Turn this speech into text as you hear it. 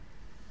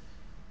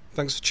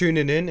thanks for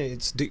tuning in.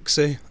 It's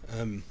Dixie.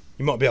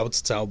 You might be able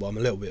to tell, but I'm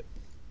a little bit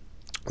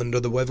under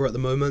the weather at the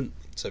moment,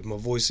 so if my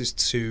voice is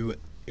too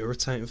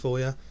irritating for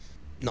you,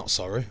 not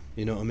sorry,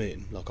 you know what I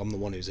mean? Like, I'm the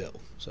one who's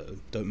ill, so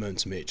don't moan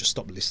to me, just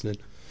stop listening.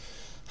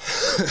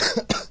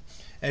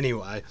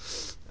 Anyway,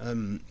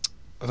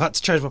 I've had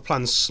to change my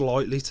plans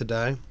slightly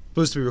today.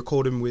 Supposed to be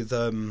recording with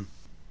a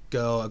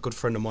good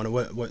friend of mine. I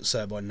won't say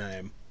her by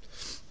name.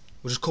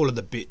 We'll just call her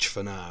the bitch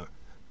for now.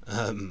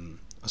 I'm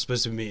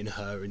supposed to be meeting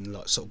her in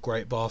like sort of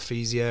Great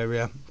Barfeasy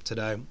area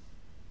today,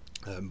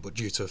 but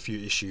due to a few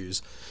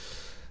issues,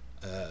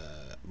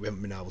 we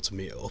haven't been able to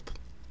meet up.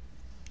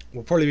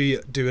 We'll probably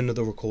do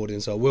another recording,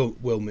 so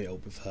we'll meet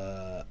up with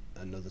her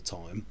another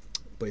time.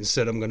 But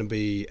instead, I'm going to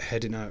be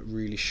heading out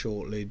really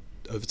shortly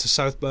over to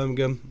South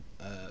Birmingham,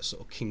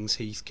 sort of Kings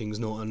Heath, Kings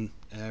Norton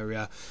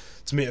area,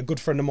 to meet a good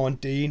friend of mine,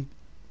 Dean.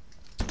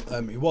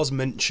 He was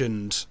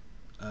mentioned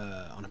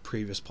on a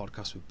previous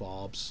podcast with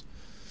Barbs.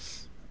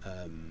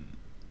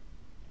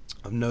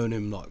 I've known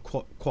him like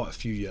quite a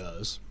few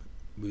years.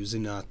 We was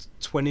in our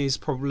 20s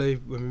probably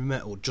when we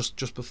met, or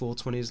just before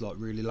 20s, like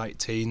really late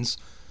teens.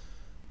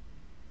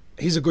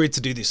 He's agreed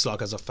to do this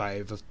like as a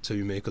favour to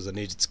me because I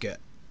needed to get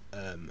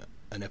an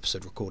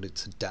episode recorded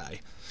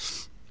today.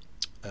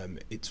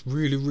 It's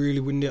really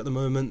windy at the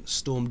moment.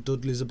 Storm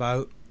Dudley's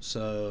about,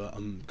 so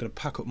I'm gonna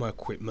pack up my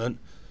equipment.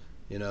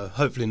 You know,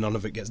 hopefully none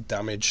of it gets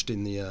damaged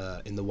in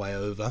the way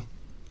over.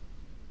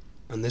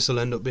 And this will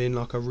end up being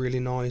like a really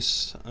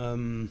nice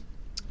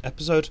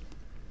episode.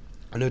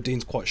 I know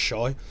Dean's quite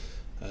shy,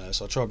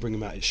 so I'll try to bring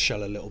him out his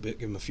shell a little bit,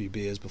 give him a few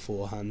beers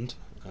beforehand.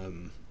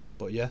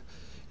 But yeah,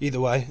 either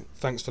way,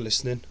 thanks for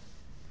listening,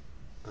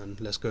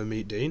 and let's go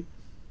meet Dean.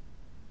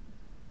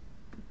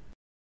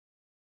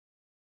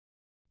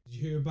 Did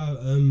you hear about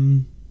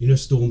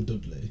Storm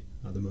Dudley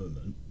at the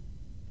moment?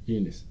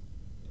 Eunice.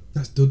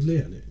 That's Dudley,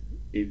 isn't it?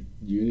 It's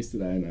Eunice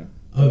today now.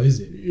 Oh, is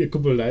it? A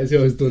couple of days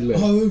ago it was Dudley.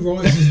 Oh,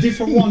 right, it's a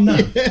different one now.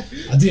 Yeah.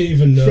 I didn't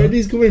even know.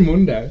 Freddie's coming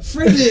Monday.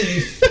 Freddie!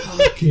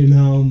 Fucking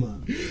hell,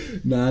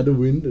 man. Nah, the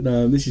wind.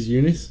 No, this is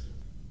Eunice.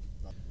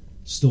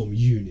 Storm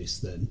Eunice,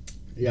 then.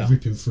 Yeah.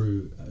 Ripping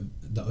through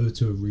the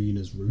O2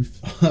 Arena's roof.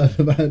 I heard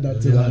about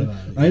that today.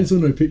 I ain't saw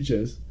no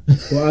pictures.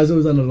 But as I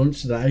was on a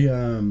lunch today,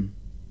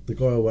 the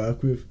guy I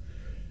work with,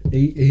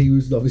 he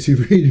was obviously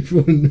reading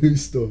through the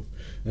news stuff,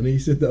 and he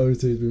said that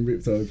O2 has been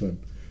ripped open.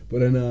 But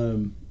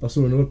then I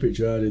saw another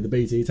picture earlier. The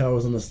BT tower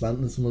was on a slant,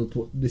 and someone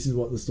put, "This is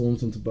what the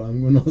storm's done to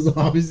Birmingham." And I was like,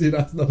 obviously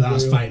that's not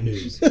That's real. fake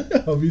news.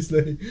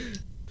 Obviously.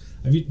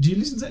 Do you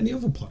listen to any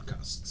other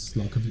podcasts?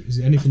 Like, is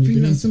there anything I you've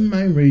think been that's the into?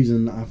 main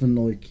reason that I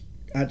haven't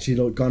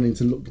actually gone in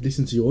to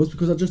listen to yours,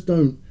 because I just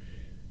don't.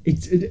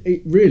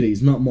 It really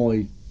is not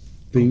my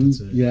thing.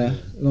 Yeah.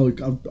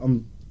 Like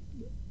I'm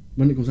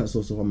when it comes to that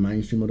sort of stuff, I'm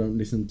mainstream. I don't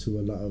listen to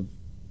a lot of.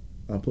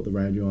 I put the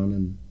radio on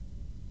and.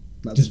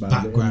 That's just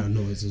about background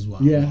noise as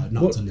well. Yeah, like,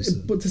 not to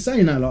listen. But to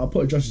saying that, like, I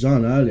put a Josh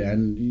on earlier,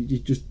 and you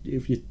just,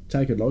 if you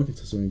take a liking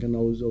to something, and I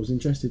was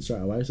interested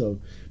straight away. So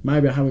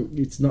maybe I haven't.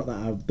 It's not that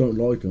I don't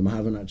like them. I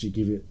haven't actually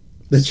give it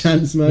the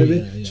chance.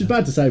 Maybe which is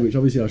bad to say, which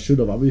obviously I should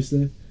have,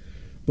 obviously.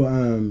 But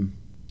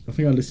I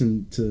think I must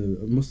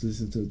have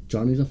listened to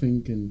Johnny's. I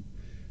think, and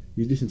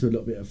you listen to a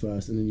little bit at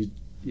first, and then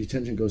your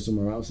attention goes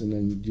somewhere else, and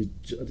then you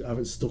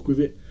haven't stuck with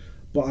it.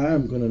 But I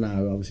am gonna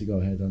now obviously go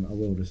ahead and I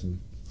will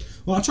listen.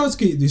 Well, I tried to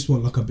keep this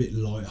one like a bit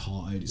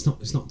light-hearted.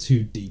 It's not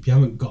too deep. You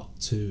haven't got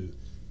to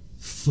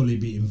fully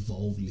be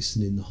involved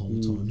listening the whole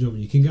time. Do you know what I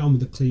mean? You can get on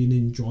with the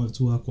cleaning, drive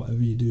to work,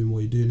 whatever you're doing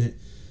while you're doing it.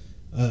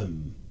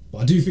 But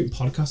I do think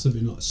podcasts have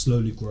been like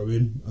slowly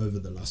growing over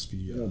the last few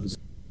years.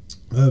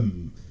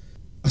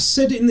 I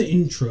said it in the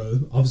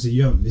intro. Obviously,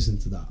 you haven't listened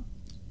to that,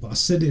 but I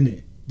said in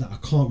it that I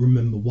can't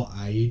remember what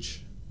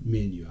age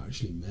me and you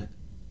actually met.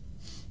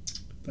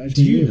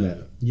 Do you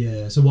know?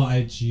 Yeah, so what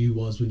age you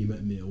was when you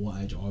met me, or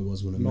what age I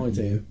was when I met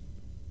 19. you?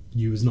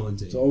 You was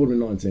 19. So I would have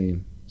been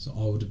 19. So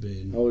I would have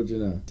been... How old are you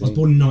now? I was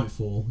born in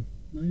 94.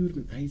 No, you would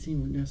have been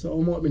 18, wouldn't you? So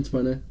I might have been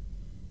 20.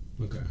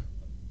 Okay.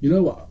 You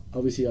know what?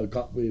 Obviously, I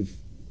got with...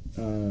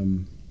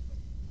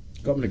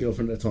 got my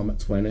girlfriend at the time at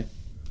 20.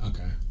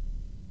 Okay.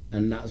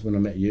 And that's when I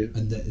met you.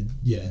 And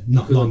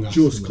not because long I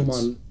afterwards. just come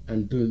on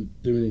and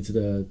doing it to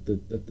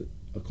the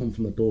I come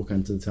from the door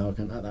can to the tail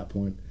can at that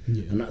point.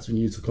 Yeah. And that's when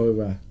you took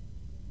over.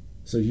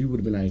 So you would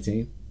have been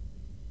 18.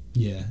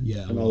 Yeah.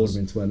 And I would have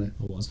been 20. I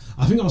was.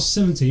 I think I was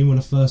 17 when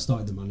I first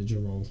started the manager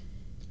role.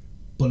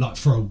 But like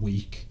for a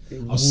week. I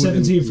was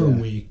 17 for a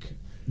week,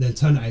 then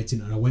turned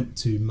 18 and I went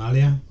to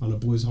Malia on a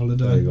boys'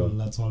 holiday, on a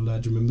lads'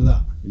 holiday. Do you remember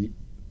that?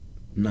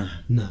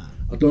 Nah.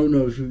 I don't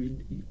know if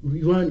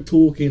we weren't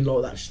talking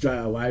like that straight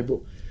away, but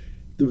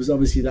there was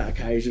obviously that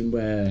occasion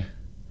where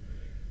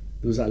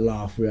there was that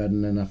laugh we had,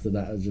 and then after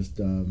that, I just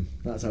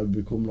that's how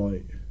we become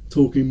like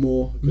talking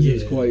more, because it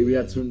was quite. We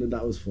had something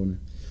that was funny.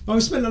 But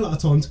we spent a lot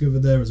of time together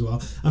there as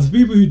well. And for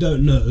people who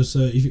don't know, so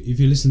if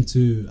you listen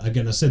to,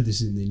 again, I said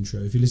this in the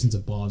intro, if you listen to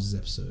Barb's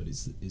episode,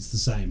 it's the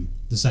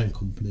same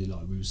company.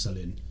 Like, we were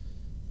selling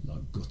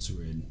like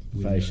guttering,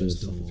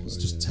 windows, doors,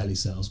 just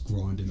telesales,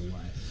 grinding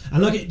away.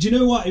 And like, do you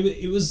know what?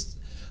 It was.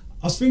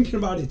 I was thinking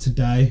about it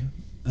today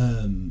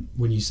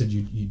when you said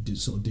you did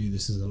sort of do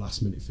this as a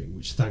last minute thing,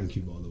 which thank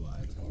you, by the way.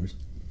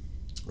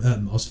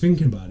 I was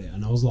thinking about it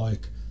and I was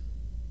like,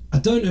 I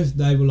don't know if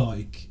they were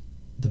like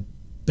the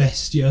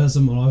best years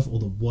of my life or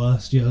the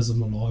worst years of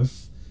my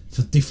life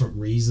for different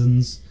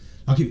reasons.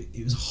 Like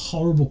it was a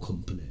horrible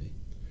company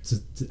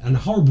and a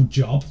horrible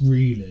job,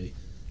 really.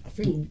 I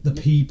think the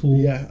people.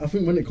 Yeah, I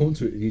think when it comes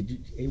to it,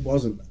 it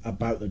wasn't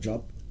about the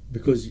job,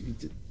 because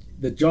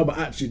the job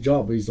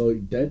is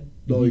like dead.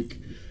 Like,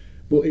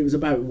 but it was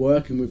about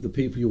working with the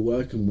people you're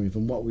working with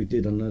and what we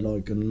did on the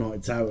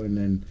nights out, and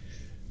then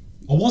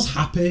I was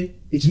happy.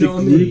 It's you know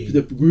what I mean?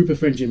 The group of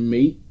friends you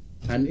meet,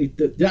 and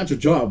the actual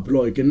job,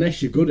 like,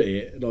 unless you're good at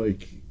it,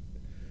 like,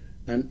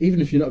 and even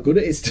if you're not good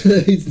at it,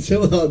 it's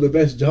still not the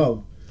best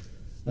job.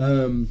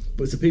 But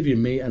it's the people you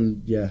meet,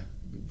 and yeah,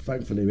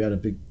 thankfully we had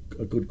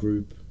a good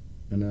group,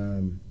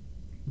 and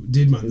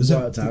did man? It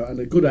worked out, and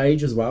a good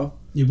age as well.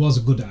 It was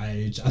a good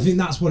age. I think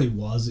that's what it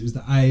was. It was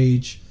the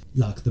age,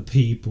 like the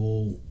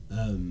people.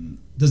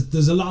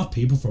 There's a lot of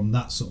people from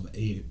that sort of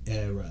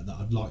era that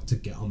I'd like to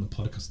get on the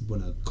podcast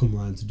when I come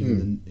around to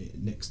do it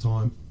next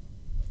time,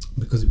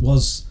 because it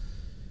was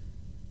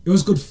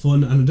good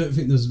fun, and I don't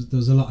think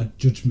there's a lot of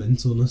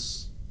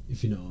judgmentalness,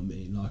 if you know what I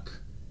mean. Like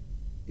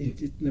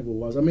it never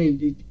was. I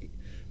mean,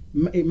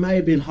 it may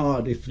have been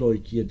hard if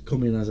like you'd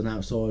come in as an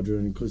outsider,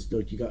 and because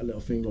like you got a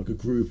little thing like a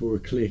group or a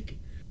clique,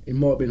 it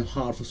might have been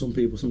hard for some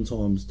people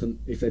sometimes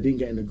if they didn't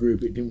get in a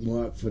group, it didn't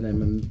work for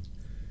them, and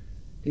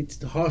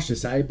it's harsh to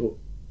say, but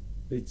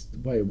it's the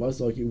way it was.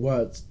 Like, it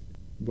worked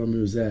when we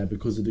was there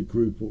because of the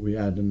group what we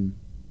had, and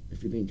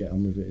if you didn't get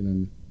on with it,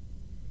 then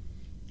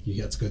you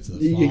get to go to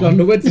the farm. You got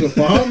nowhere to the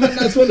farm, and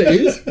that's what it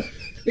is.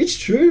 It's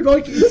true.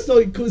 Like, it's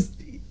like, because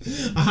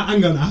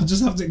hang on, I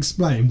just have to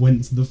explain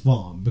went to the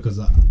farm, because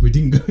we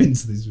didn't go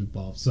into this with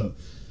Bob. So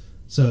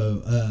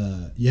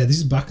yeah, this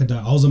is back a day.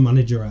 I was a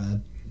manager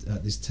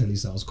at this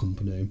telesales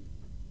company,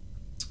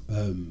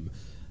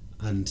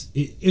 and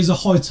it was a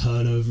high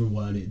turnover,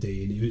 weren't it,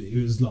 Dean?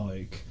 It was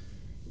like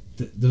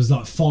there was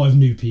like 5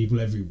 new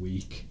people every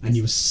week, and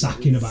you were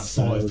sacking about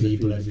 5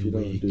 people every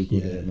week. Do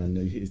good at it, man.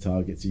 You hit your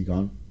targets, you're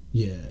gone.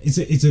 Yeah,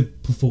 it's a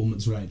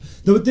performance rate.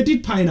 They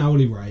did pay an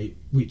hourly rate,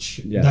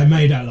 which they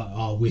made out like,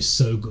 oh, we're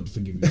so good for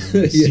giving you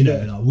this. You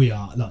know, like, we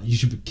are, like, you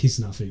should be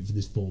kissing our feet for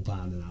this £4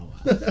 an hour,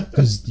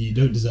 because you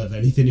don't deserve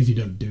anything if you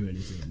don't do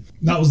anything.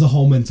 That was the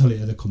whole mentality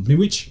of the company,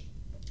 which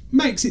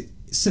makes it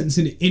sense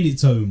in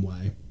its own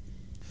way.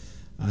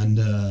 And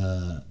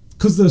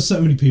because there were so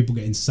many people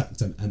getting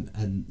sacked,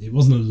 and it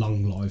wasn't a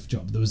long life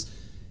job. It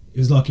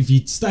was like if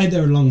you stayed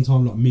there a long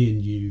time, like me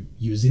and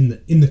you was in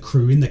the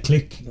crew, in the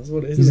clique. That's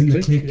what it is. In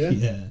the clique,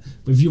 yeah.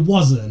 But if you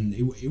wasn't,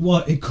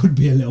 it could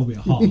be a little bit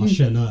harsh,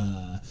 and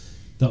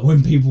that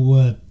when people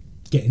were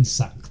getting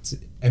sacked,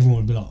 everyone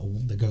would be like, "Oh,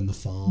 they're going to the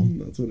farm."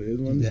 That's what it is,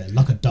 man. Yeah,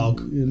 like a dog.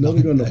 You're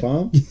never going to the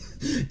farm.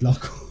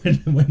 Like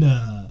when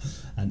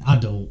an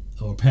adult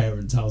or a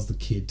parent tells the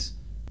kid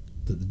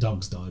that the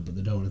dog's died, but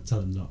they don't want to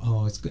tell them, like,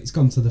 oh, it's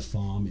gone to the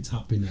farm, it's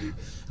happy now.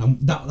 And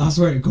that's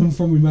where it come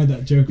from. We made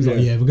that joke. Like,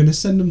 yeah, we're going to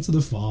send them to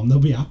the farm, they'll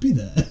be happy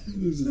there.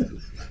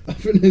 I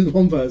think there's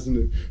one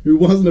person who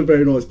wasn't a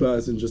very nice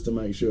person, just to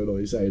make sure,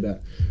 like, you say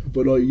that,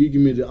 but like, you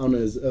give me the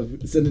honours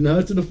of sending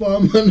her to the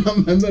farm, and I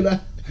remember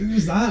that.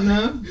 Who's that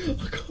now?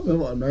 I can't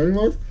remember what her name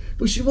was,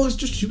 but she was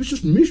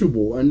just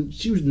miserable, and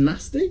she was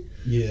nasty.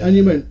 Yeah. And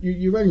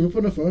you rang me up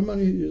on the phone, man.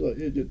 You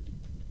like,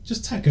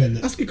 just take her in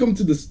ask her come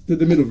to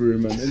the middle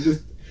room, man, and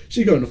just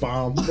she go on the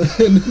farm.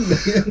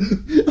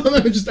 I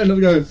remember just ended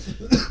up going,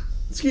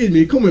 excuse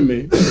me, come with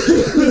me.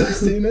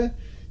 Sitting there,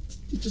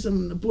 just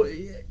but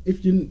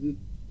if you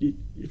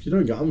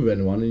don't get on with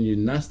anyone and you're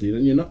nasty,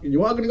 then you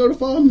are going to go to the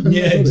farm.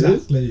 Yeah,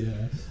 exactly.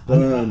 Yeah,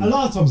 and a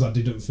lot of times I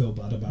didn't feel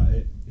bad about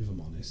it, if I'm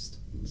honest.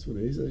 That's what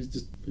it is. It's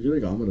just, if you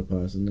don't get on with a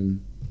person,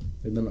 then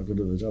they're not good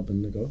at the job,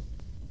 and they go.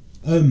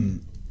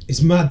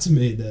 It's mad to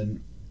me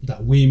then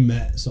that we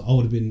met, so I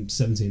would have been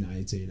 17,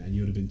 18, and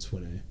you would have been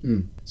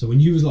 20. So when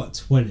you was like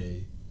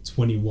 20,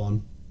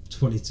 21,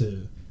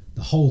 22,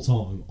 the whole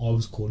time I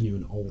was calling you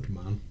an old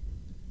man.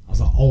 I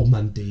was like, old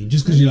man Dean,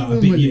 just because you're like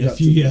a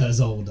few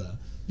years older.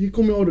 You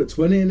call me old at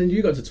 20, and then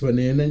you got to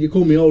 20, and then you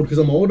call me old because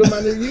I'm older,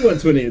 man, and you weren't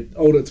 20,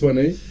 old at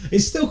 20.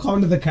 It's still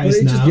kind of the case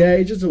now.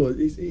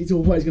 It's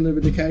always going to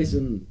be the case,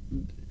 and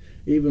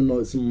even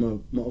like some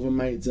of my other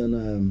mates,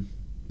 and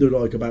they're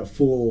like about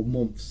 4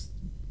 months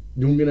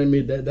younger than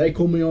me. They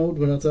call me old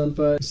when I turn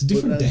 30. It's a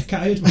different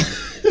decade, man.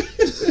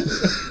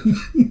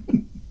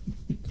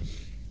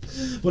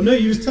 But no,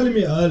 you was telling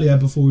me earlier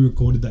before we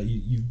recorded that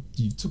you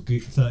took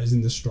it 30s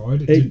in the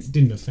stride. It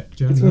didn't affect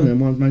you. It's one of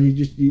them ones, man.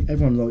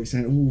 Everyone like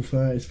saying, "Oh,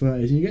 30s,"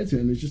 and you get to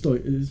it, and it's just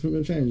like it's not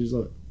going to change. It's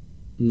like,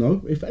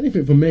 no. If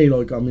anything, for me,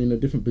 like, I'm in a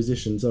different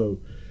position, so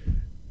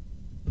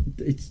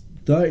it's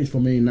 30s for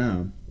me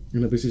now.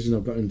 In a position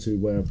I've got into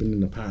where I've been in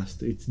the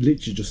past, it's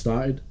literally just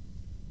started.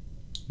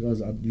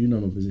 Because you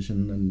know my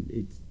position,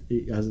 and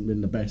it hasn't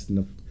been the best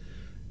and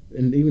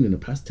even in the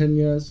past 10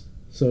 years.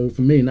 So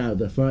for me now,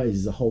 the 30s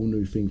is a whole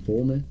new thing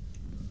for me.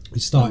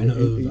 It's starting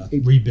over,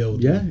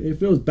 rebuilding. Yeah, it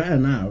feels better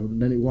now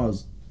than it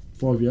was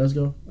 5 years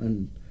ago,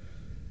 and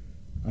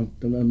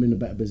I'm in a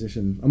better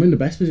position. I'm in the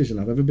best position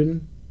I've ever been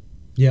in.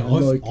 Yeah,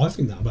 I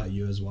think that about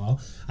you as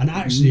well. And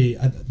actually,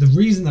 the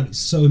reason that it's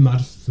so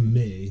mad for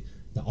me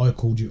that I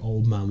called you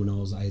old man when I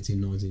was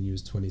 18, 19, you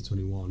was 20,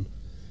 21,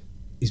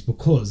 is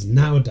because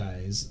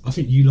nowadays I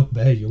think you look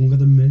very younger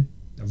than me.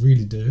 I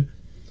really do.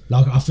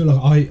 Like, I feel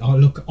like I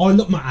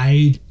look my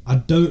age. I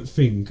don't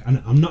think,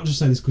 and I'm not just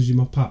saying this because you're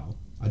my pal,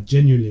 I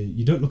genuinely,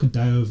 you don't look a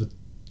day over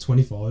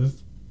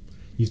 25.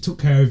 You've took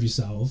care of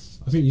yourself.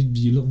 I think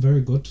you look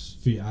very good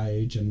for your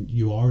age, and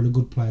you are in a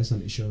good place,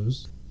 and it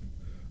shows.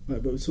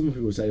 Right, but some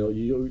people say, oh,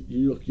 you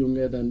look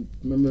younger than...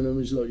 Remember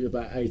when you look, you're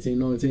about 18,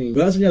 19. But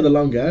that's when you had the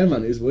long hair,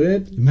 man. It's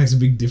weird. It makes a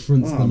big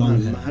difference, the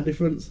long hair. Mad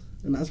difference.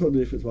 And that's what the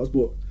difference was.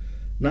 But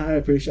now I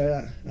appreciate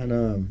that.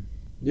 And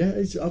yeah,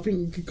 I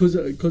think because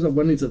I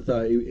went into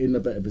 30 in a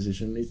better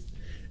position,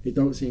 it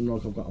don't seem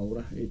like I've got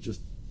older. It's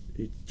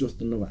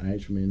just another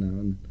age for me now.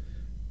 And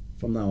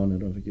from now on, I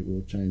don't think it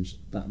will change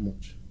that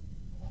much.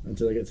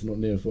 Until I get to not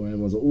near 40, I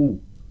was like,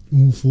 ooh.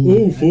 Ooh,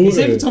 40. 40. It's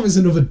every time it's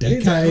another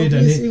decade.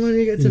 Obviously, when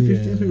you get to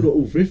 50, people are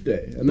all 50.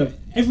 And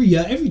every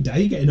year, every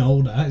day, you're getting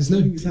older. It's no,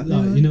 exactly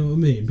like, right. you know what I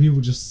mean?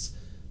 People just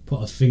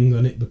put a finger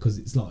on it because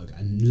it's like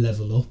a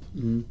level up.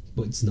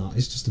 But it's not.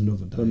 It's just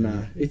another day. But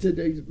nah, it's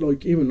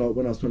like, even like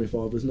when I was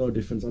 25, there's no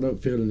difference. I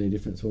don't feel any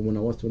difference from when I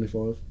was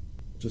 25.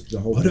 Just the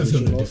whole I don't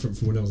feel no life. different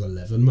from when I was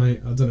 11,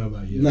 mate. I don't know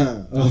about you.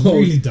 Nah. I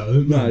really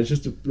don't. Nah, it's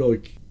just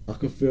like, I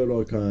can feel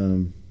like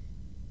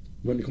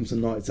when it comes to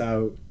nights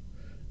out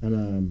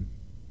and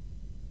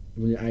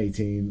when you're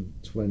 18,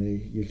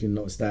 20, you can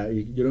not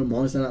stay. You don't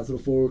mind staying out till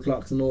the 4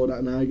 o'clock and all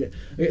that. Now I get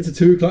to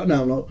 2 o'clock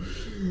now. I'm like,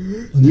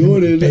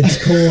 yawning.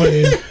 Bed's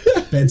calling.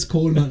 Bed's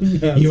calling, man.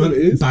 Yeah, You want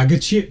a bag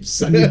of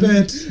chips on your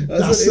bed?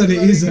 That's what it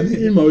is, isn't it?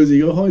 You mosey,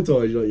 you go high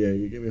tide. You're like, yeah,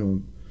 you get me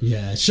home.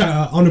 Yeah,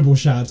 honourable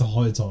shout out to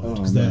High Tide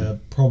because man. they're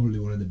probably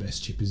one of the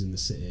best chippies in the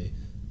city.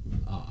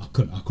 I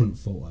couldn't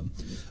fault them.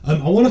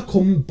 I want to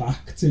come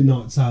back to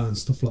nights out and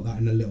stuff like that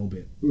in a little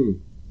bit.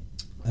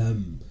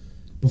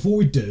 Before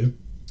we do,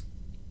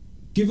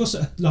 give us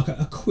a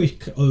quick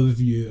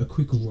overview, a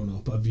quick run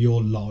up of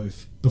your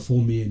life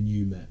before me and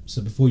you met.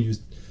 So before you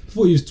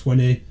was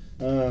 20.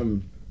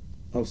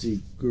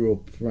 Obviously grew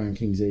up around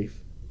Kings Heath.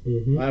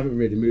 I haven't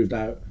really moved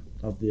out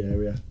of the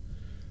area,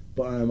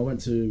 but I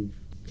went to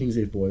Kings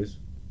Heath Boys.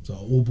 So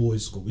all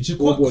boys school, which is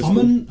quite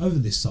common over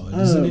this side,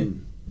 isn't it?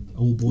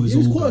 All boys.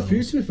 There's all quite girls. a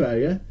few, to be fair.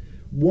 Yeah,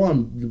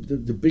 one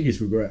the biggest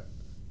regret.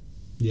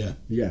 Yeah,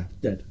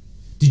 dead.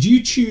 Did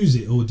you choose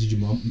it or did your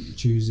mum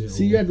choose it?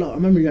 See, you had I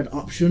remember you had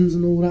options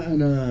and all that,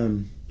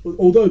 and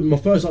although my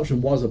first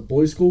option was a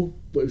boys' school,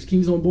 but it was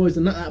Kingston Boys,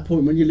 and at that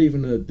point when you're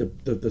leaving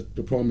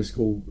the primary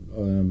school,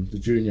 the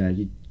junior,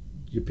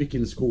 you're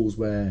picking schools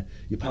where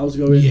your pals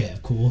go in. Yeah,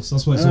 of course,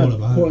 that's what it's all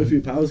about. Quite a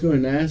few pals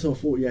going there, so I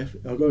thought, yeah,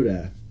 I'll go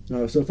there.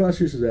 So first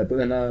choice was there, but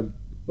then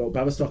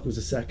Baverstock was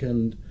the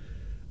second.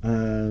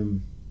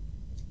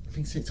 I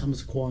think St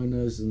Thomas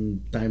Aquinas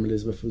and Dame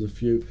Elizabeth was a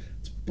few.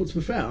 But to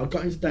be fair, I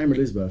got into Dame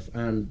Elizabeth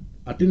and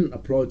I didn't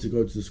apply to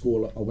go to the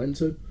school I went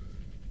to.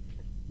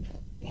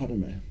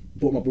 Pardon me.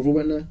 But my brother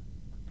went there.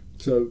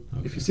 So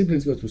if your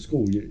siblings go to a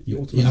school, you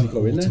automatically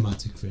go in there.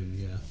 Automatic thing,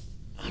 yeah.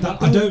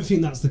 I don't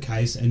think that's the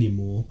case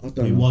anymore.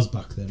 It was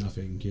back then, I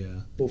think,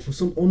 yeah. But for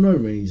some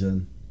unknown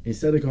reason,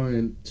 instead of going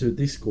into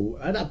this school,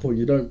 at that point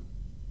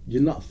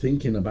you're not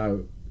thinking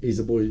about is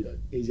it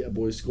a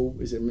boys' school,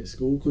 is it a mixed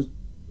school? Because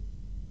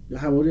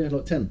how old are you?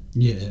 Like 10?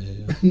 Yeah.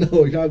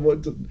 No, you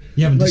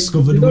haven't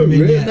discovered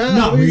women yet.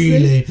 Not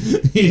really.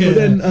 Yeah. But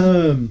then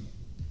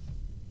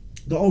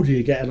the older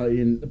you get,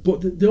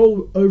 but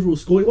the overall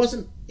school, it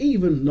wasn't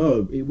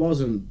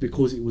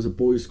because it was a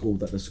boys' school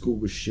that the school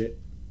was shit.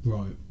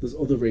 Right. There's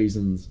other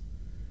reasons.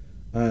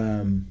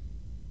 And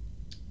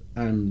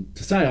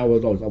to say I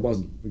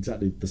wasn't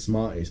exactly the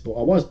smartest, but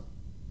I was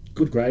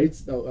good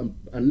grades,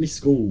 and this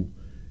school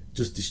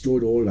just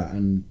destroyed all that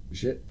and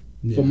shit.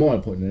 Yeah. From my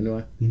point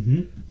anyway.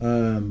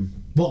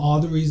 What are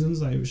the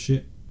reasons that it was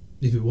shit?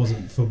 If it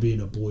wasn't for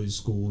being a boys'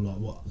 school, like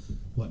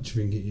what do you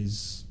think it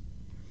is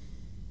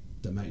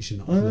that makes you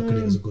not look at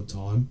it as a good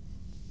time?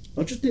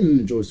 I just didn't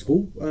enjoy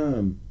school.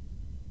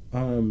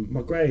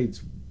 My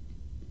grades,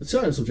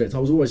 certain subjects, I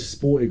was always a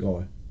sporty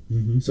guy.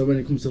 So when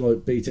it comes to like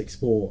BTEC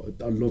sport,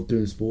 I love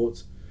doing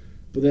sports.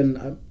 But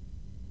then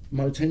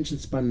my attention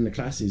span in the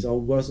classes, I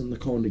wasn't the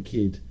kind of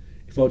kid.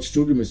 If I'd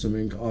struggle with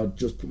something, I'd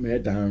just put my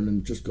head down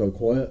and just go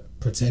quiet.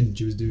 Pretend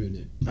you was doing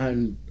it.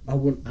 And I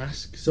wouldn't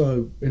ask.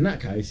 So in that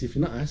case, if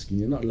you're not asking,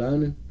 you're not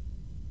learning.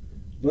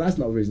 But that's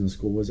not the reason the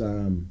school was.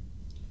 There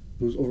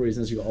was other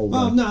reasons you got older.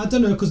 Well, no, I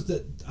don't know, because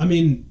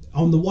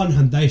on the one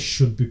hand, they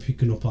should be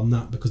picking up on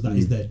that because that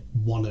is their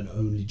one and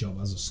only job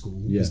as a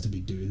school is to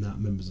be doing that,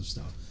 members of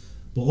staff.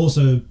 But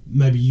also,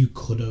 maybe you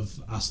could have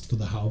asked for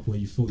the help where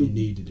you thought you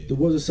needed it. There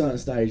was a certain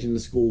stage in the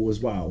school as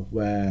well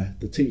where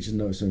the teachers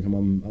noticed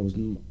something. I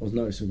was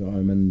noticing at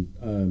home,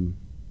 and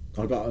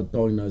I got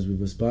diagnosed with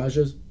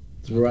Asperger's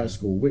throughout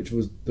school, which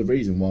was the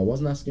reason why I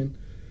wasn't asking,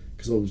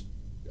 because I was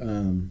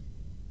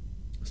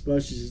I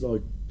suppose she's just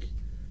like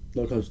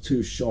I was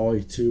too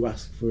shy to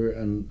ask for it,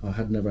 and I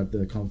had never had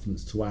the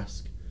confidence to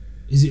ask.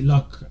 Is it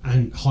like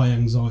high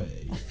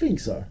anxiety? I think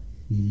so.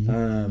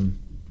 Mm-hmm.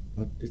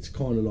 It's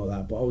kind of like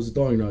that, but I was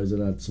diagnosed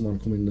and I had someone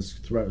come in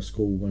throughout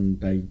school when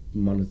they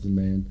monitored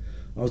me, and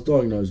I was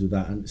diagnosed with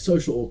that, and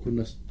social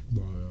awkwardness,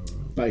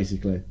 Right.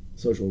 basically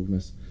social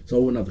awkwardness. So I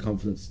wouldn't have the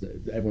confidence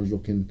that everyone's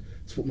looking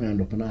to put my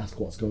hand up and ask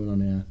what's going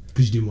on here.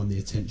 Because you didn't want the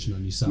attention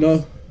on yourself.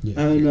 No, Yeah.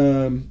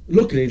 and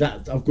luckily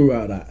that I've grew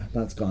out of that.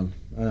 That's gone.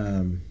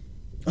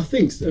 I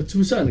think to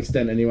a certain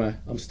extent, anyway.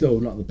 I'm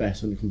still not the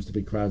best when it comes to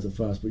big crowds at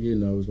first, but you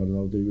know as well as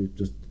I'll do.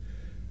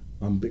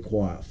 I'm a bit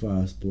quiet at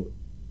first, but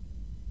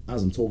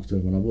as I'm talking to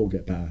everyone, I will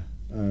get better.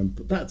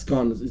 But that's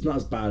gone. It's not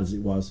as bad as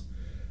it was.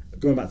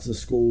 Going back to the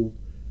school,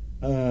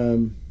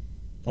 I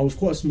was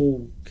quite a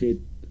small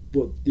kid,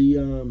 but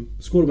the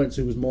school I went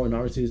to was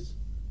minorities.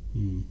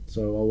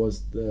 So I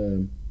was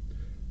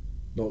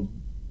not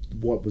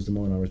white was the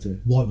minority.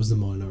 White was the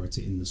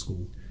minority in the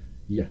school.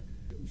 Yeah.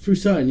 Through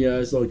certain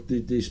years, like the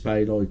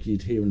display, like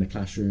you'd hear in the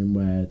classroom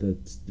where the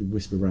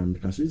whisper around the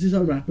classroom. It's just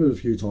happened a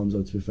few times,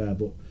 though, to be fair,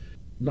 but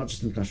not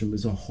just in the classroom.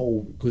 It's a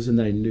whole because then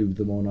they knew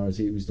the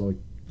minority. It was like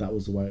that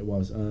was the way it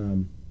was.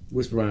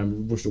 Whisper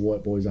around, rush the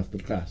white boys after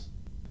the class.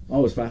 I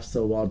was fast,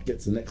 so I'd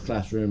get to the next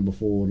classroom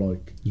before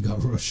like You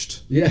got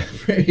rushed. yeah.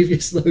 If you're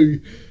slow,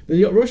 then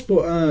you got rushed.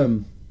 But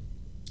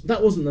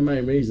that wasn't the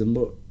main reason.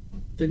 But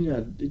then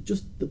it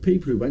just the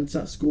people who went to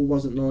that school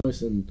wasn't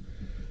nice, and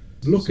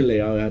luckily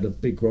I had a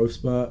big growth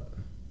spurt,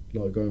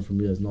 like going from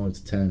years 9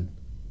 to 10.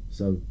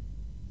 So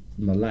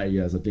in my later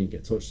years I didn't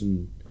get touched,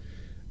 and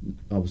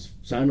I was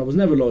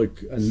never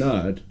like a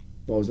nerd,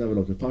 but I was never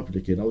like a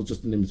popular kid. I was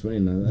just an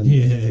in-between, and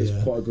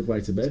it's quite a good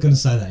way to be. I was going to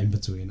say that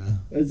in-betweener.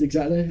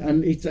 Exactly,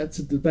 and that's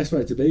the best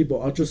way to be,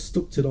 but I just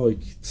stuck to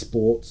like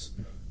sports,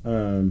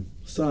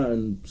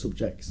 certain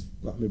subjects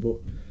got me, but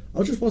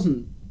I just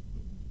wasn't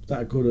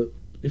that good at.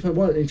 If I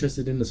weren't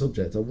interested in the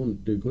subject, I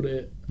wouldn't do good at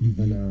it.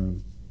 Mm-hmm.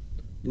 And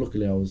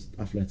luckily I was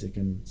athletic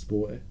and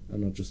sporty,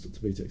 and I just stuck to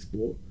BTEC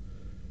Sport.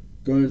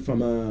 Going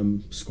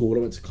from school,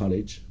 I went to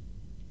college.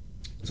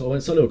 So I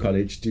went to Solihull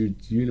College, do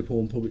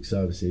uniform public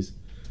services,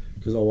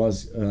 because I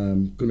was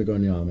going to go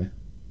in the army.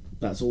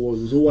 That's all.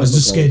 It was always. I was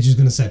just scared you were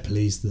going to say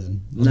police.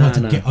 Then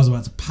I was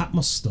about to pack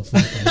my stuff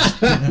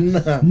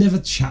up. Never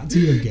chat to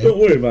you again. Don't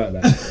worry about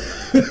that.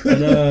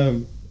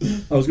 And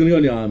I was going to go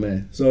in the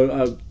army.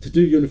 So to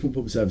do uniform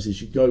public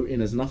services, you go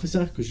in as an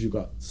officer because you've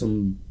got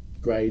some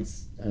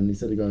grades, and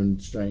instead of going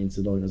straight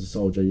into like as a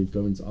soldier, you'd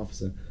go into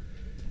officer.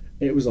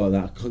 It was like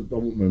that. I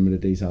won't remember the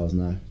details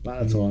now. But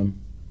at the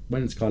time,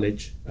 went into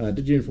college,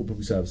 did uniform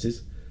public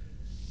services.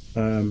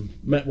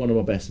 Met one of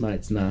my best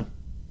mates now,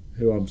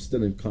 who I'm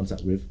still in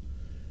contact with.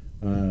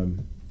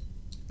 And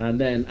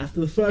then after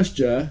the first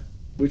year,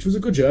 which was a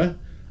good year,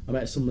 I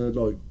met some of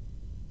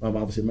I've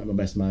obviously met my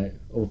best mate.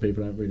 Other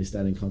people I don't really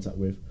stay in contact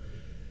with.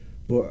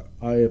 But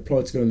I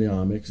applied to go in the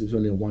army because it was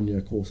only a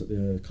 1-year course at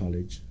the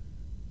college.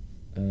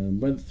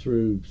 Went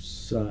through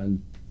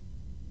certain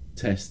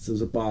tests. There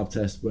was a barb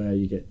test where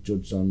you get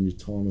judged on your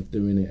time of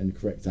doing it and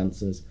correct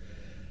answers.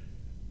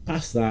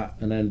 Passed that,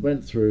 and then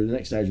went through the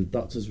next stage with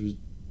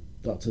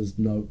doctor's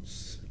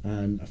notes,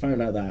 and I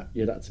found out that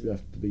you'd have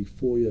to be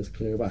 4 years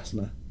clear of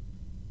asthma.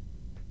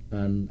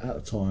 And at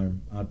the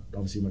time, I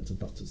obviously went to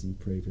doctors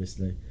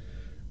previously,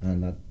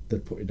 and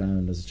they'd put it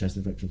down as a chest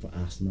infection for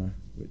asthma,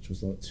 which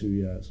was like 2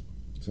 years.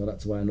 So I'd had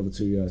to wait another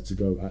 2 years to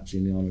go actually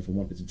in the army if I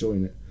wanted to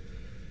join it.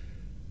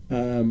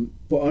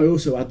 But I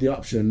also had the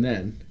option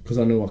then, because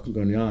I knew I couldn't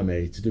go in the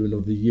army, to do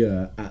another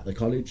year at the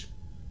college,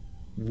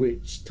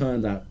 which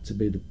turned out to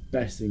be the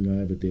best thing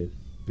I ever did,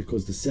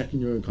 because the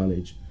second year in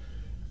college,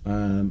 I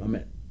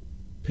met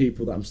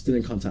people that I'm still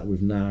in contact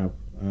with now.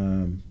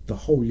 The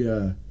whole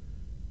year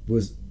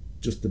was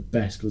just the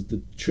best, because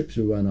the trips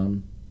we went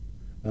on,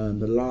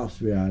 the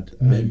laughs we had,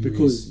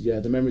 because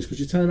the memories, because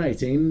you turn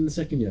 18 in the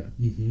second year,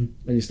 and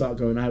you start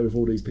going out with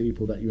all these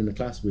people that you're in the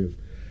class with.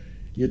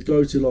 You'd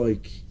go to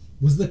like.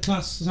 Was the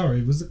class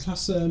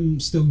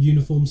still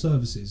uniform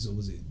services, or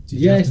was it?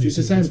 Yes, it's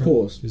the same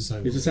course. It's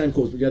the same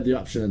course, but you had the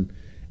option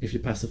if you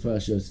pass the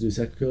first year to do the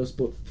second course.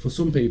 But for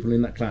some people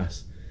in that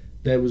class,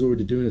 they was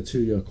already doing a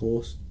 2-year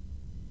course,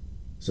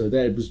 so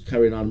they was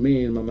carrying on.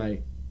 Me and my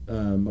mate,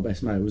 my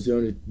best mate, was the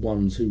only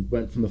ones who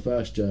went from the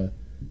first year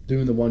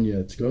doing the 1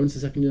 year to go into the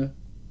second year.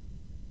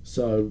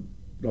 So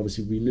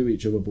obviously we knew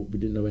each other, but we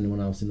didn't know anyone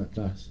else in that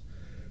class.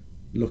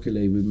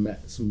 Luckily, we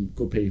met some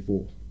good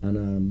people.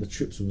 And the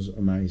trips was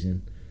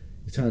amazing.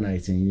 You turn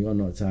 18, you got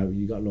nights out,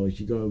 you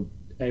go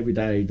every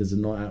day, there's a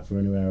night out for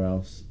anywhere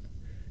else.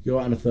 You're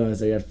out on a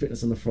Thursday, you had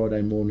fitness on a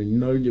Friday morning, you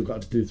know you've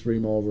got to do 3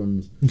 more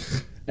runs.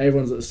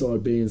 Everyone's at the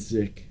side being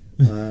sick.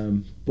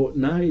 But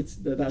now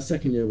that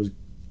second year was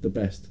the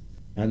best.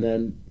 And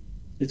then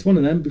it's one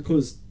of them,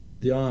 because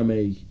the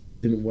army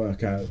didn't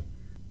work out.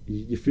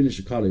 You finish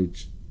your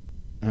college,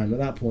 and at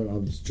that point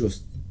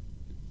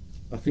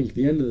I think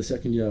the end of the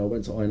second year I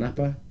went to Ayia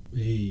Napa.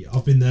 Hey,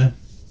 I've been there.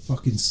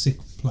 Fucking sick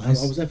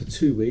place. I was there for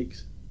 2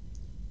 weeks,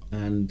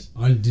 and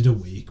I did a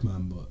week,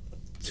 man. But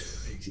 2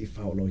 weeks, it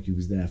felt like he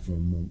was there for a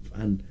month.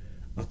 And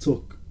I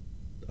took,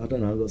 I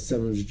don't know, I got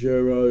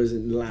 €700.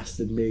 It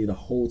lasted me the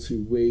whole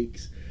 2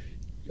 weeks.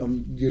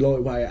 You're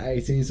lightweight at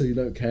 18, so you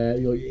don't care.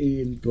 You're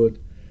eating good.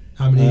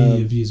 How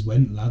many of you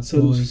went, lads? So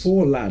there was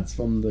 4 lads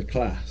from the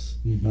class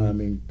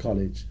in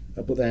college.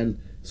 But then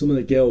some of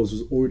the girls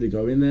was already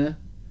going there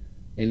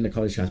in the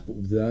college class, but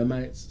with their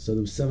mates. So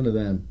there was 7 of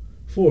them.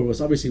 4 of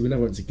us, obviously we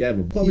never went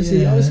together. But obviously,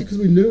 because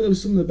we knew there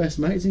was some of the best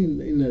mates in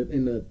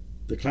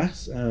the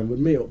class, we'd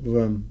meet up with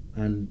them,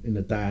 and in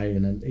the day,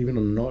 and then even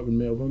on the night we'd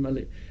meet up with them,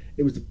 and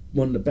it was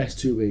one of the best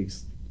 2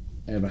 weeks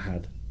I ever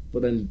had.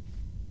 But then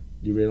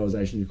your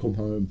realisation, you come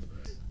home,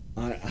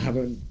 I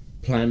haven't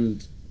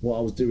planned what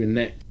I was doing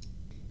next.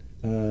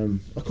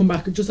 I come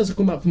back, just as I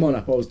come back from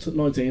Monap, I was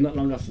 19, not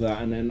long after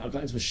that, and then I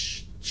got into a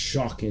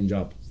shocking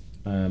job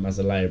as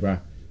a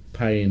labourer,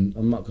 paying,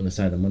 I'm not going to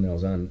say the money I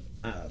was earning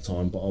at that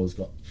time, but I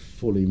got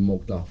fully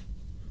mugged off.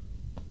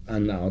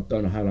 And I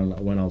don't know how long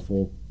that went on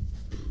for,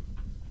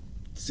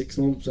 6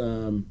 months,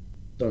 don't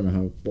know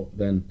how, but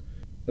then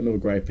another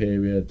grey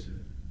period.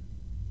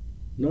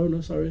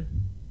 No, sorry.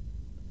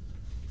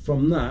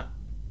 From that,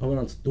 I went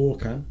on to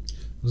Dorcan.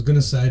 I was going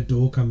to say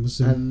Dorcan was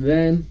soon. And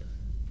then,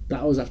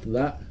 that was after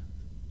that.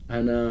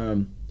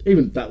 And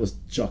even that was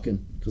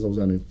shocking, because I was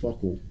earning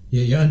fuck all.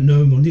 Yeah, you had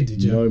no money,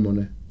 did you? No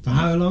money. For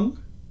how long?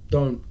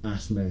 Don't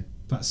ask me.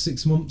 About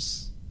 6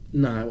 months?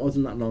 No, it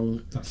wasn't that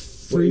long. About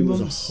 3 months?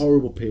 It was a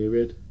horrible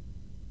period.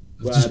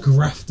 Just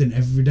grafting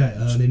every day,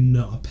 earning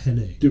not a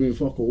penny. Doing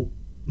fuck all.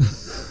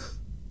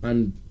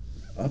 And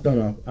I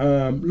don't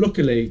know.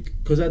 Luckily,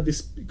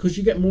 because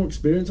you get more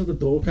experience of the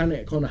door can,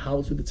 it kind of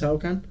helps with the tail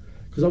can.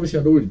 Because obviously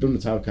I'd already done the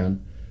tail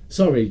can.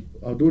 Sorry,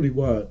 I'd already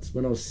worked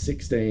when I was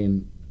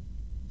 16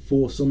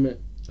 for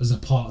Summit. As a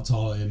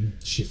part-time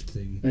shift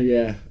thing.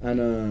 Yeah,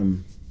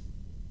 and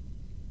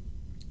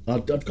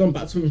I'd gone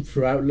back to him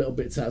throughout little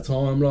bits at a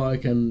time,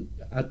 like, and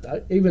I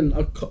wouldn't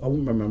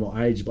remember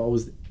what age, but I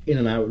was in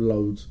and out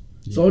loads.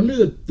 Yeah. So I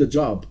knew the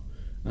job,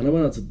 and I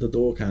went on to the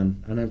door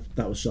can, and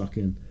that was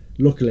shocking.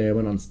 Luckily, I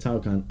went on to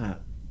tail can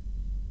at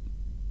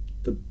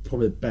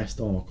probably the best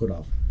time I could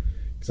have,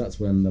 because that's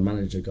when the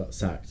manager got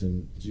sacked,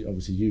 and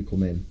obviously you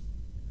come in,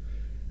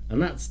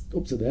 and that's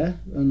up to there,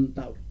 and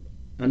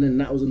then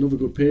that was another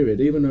good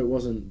period, even though it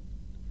wasn't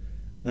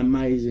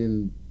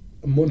amazing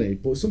money,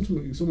 but some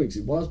weeks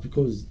it was,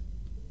 because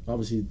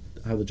obviously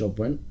how the job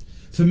went.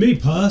 For me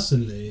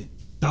personally,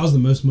 that was the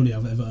most money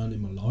I've ever earned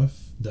in my life.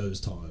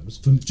 Those times,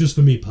 just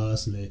for me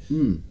personally,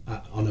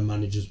 on a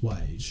manager's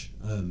wage.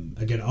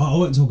 Again, I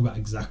won't talk about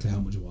exactly how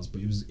much it was,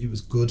 but it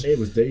was good. It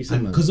was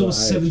decent. Because I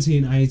was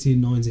 17, 18,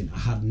 19, I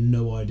had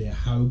no idea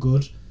how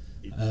good.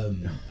 I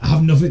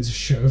have nothing to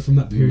show from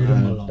that period of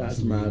my life. That's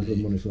mad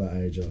good money for that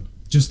age.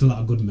 Just a lot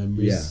of good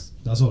memories. Yeah.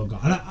 That's all I've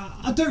got. And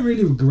I don't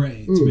really regret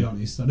it, to be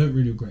honest. I don't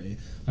really regret it.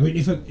 I mean,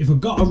 if I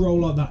got a role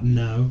like that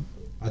now,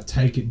 I'd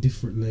take it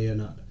differently,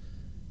 and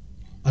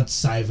I'd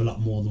save a lot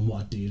more than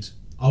what I did.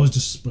 I was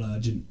just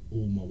splurging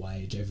all my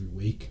wage every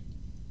week,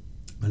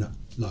 and I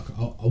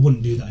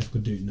wouldn't do that if I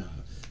could do it now.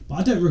 But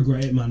I don't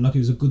regret it, man. Like, it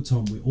was a good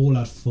time. We all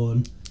had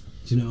fun.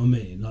 Do you know what I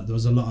mean? Like, there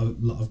was a lot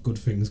of good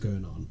things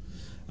going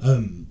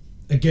on.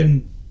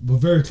 Again, we're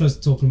very close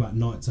to talking about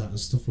nights out and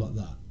stuff like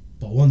that.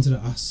 But I wanted to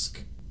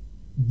ask,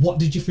 what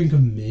did you think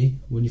of me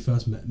when you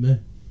first met me?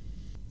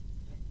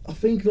 I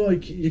think,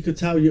 like, you could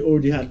tell you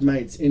already had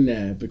mates in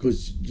there,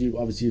 because you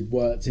obviously had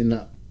worked in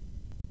that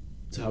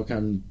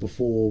Talcan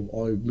before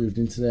I moved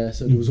into there,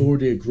 so there was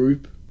already a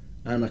group,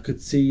 and I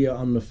could see you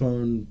on the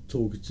phone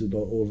talking to like,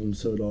 all of them.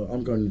 So like,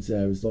 I'm going into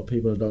there, it's like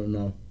people I don't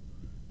know,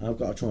 I've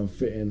got to try and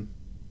fit in,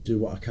 do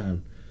what I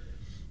can.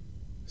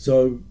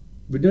 So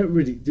we didn't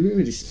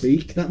really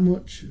speak that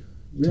much.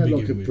 We had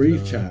like a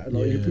brief chat.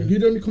 Like,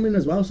 you'd only come in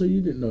as well, so you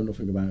didn't know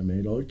nothing about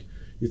me. Like,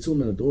 you saw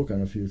me in the door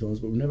can a few times,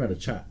 but we never had a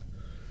chat.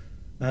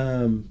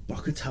 But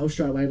I could tell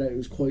straight away that it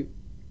was quite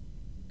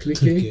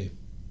clicky.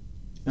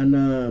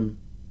 And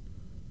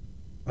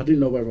I didn't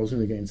know whether I was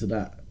going to get into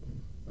that.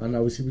 And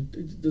obviously,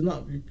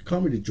 you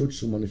can't really judge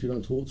someone if you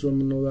don't talk to them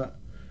and all that.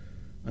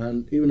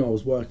 And even though I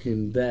was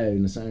working there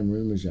in the same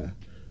room as you,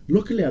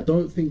 luckily I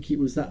don't think it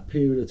was that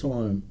period of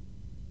time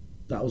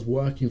that I was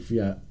working for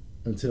you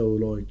until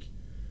like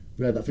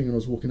we had that thing and I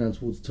was walking down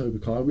towards Toby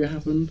Carvery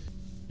happened.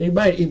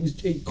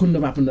 It couldn't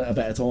have happened at a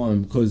better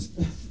time, because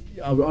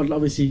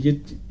obviously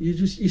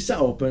you sat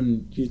up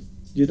and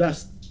you'd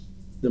ask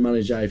the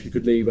manager if you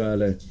could leave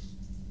early.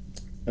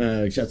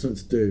 She had something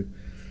to do.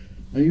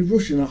 And you're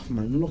rushing off,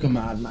 man, like a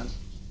madman.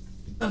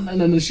 And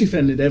then the shift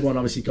ended, everyone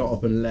obviously got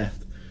up and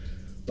left.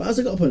 But as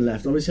I got up and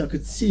left, obviously I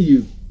could see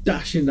you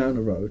dashing down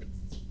the road.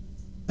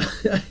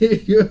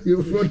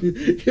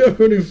 you're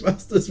running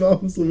fast as well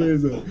for some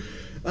reason.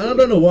 And I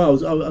don't know why,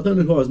 I don't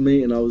know who I was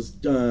meeting. I was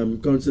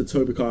going to the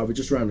Toby Carvery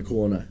just around the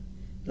corner.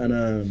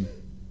 And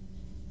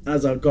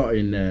as I got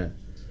in there,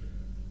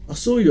 I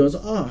saw you, I was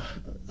like,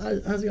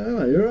 how's it going,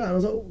 man? You're right. I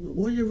was like,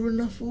 what are you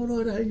running off for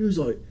like that? And you was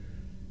like,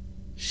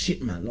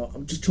 shit, man, like,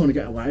 I'm just trying to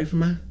get away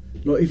from her.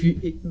 Like, if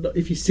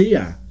you see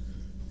her,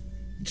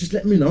 just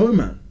let me know,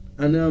 man.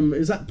 And it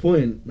was that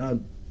point,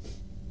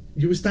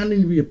 you were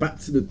standing with your back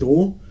to the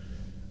door,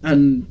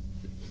 and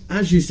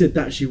as you said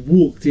that, she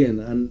walked in,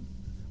 and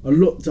I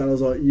looked and I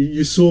was like,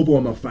 you saw by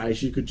my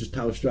face, you could just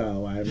tell straight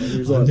away. And he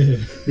was like,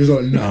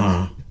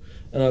 nah.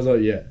 And I was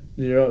like, yeah,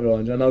 you're right,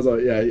 Ryan. And I was like,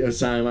 yeah, you're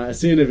saying, mate, I've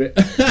seen of it.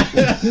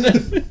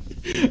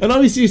 And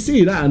obviously you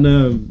see that,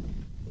 and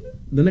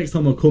the next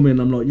time I come in,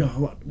 I'm like, yo,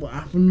 what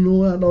happened and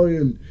all that, like,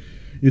 and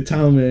you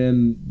tell me,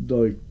 and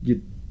like,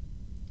 you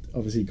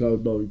obviously go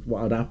like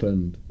what had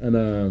happened, and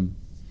I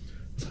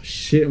was like,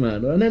 shit,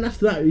 man. And then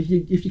after that,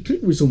 if you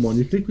click with someone,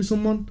 you click with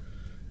someone.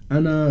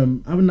 And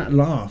having that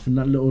laugh and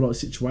that little like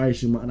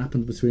situation what had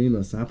happened between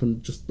us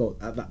happened just like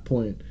at that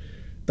point.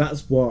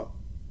 That's what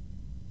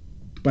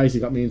basically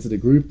got me into the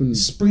group and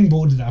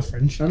springboarded our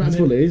friendship. And that's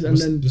what it is. And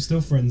then we're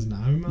still friends now,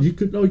 man. You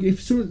could like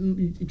if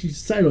you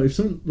say like if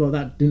something like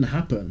that didn't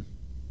happen,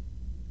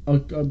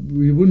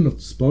 we wouldn't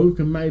have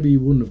spoken. Maybe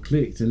you wouldn't have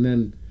clicked. And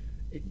then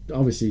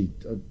obviously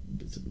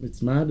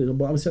it's mad.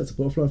 But obviously that's a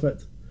butterfly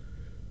effect.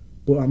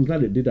 But I'm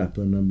glad it did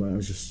happen, and it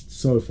was just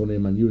so funny,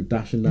 man. You were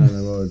dashing down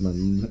the road,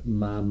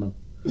 man.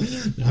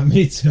 No,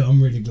 me too.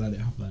 I'm really glad it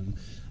happened.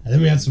 And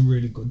then we had some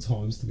really good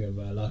times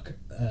together. Like,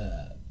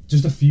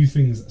 just a few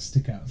things that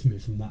stick out for me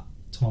from that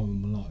time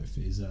in my life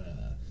is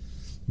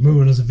remember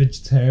when I was a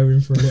vegetarian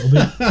for a little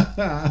bit,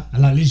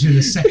 and like literally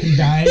the second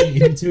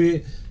day into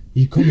it,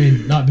 you come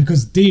in like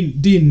because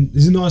Dean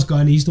is a nice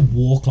guy, and he used to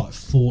walk like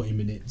 40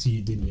 minutes.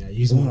 You didn't, yeah? He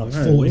used to walk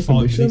like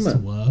 45 minutes to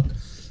work.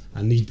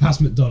 And he'd pass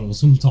McDonald's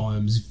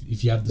sometimes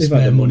if you had the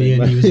spare money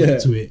and he was up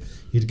to it,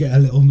 you'd get a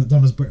little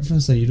McDonald's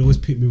breakfast, and you'd always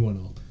pick me one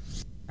up.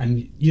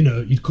 And you know,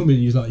 you'd come in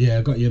and you'd like, yeah,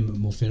 I got you a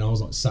McMuffin. I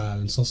was like,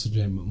 salad and sausage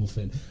and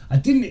McMuffin. I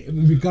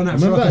didn't. We'd gone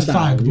out for like a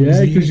fag,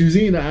 yeah, because you was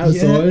eating it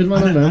outside,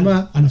 man. I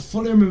remember. And I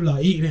fully remember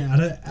like eating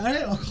it. I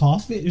ate like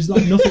half it. It was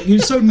like nothing. It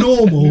was so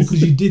normal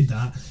because you did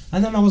that.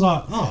 And then I was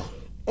like,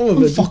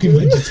 I'm fucking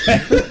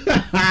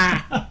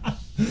vegetarian.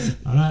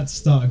 And I had to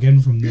start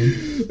again from there.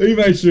 You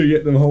made sure you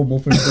get the whole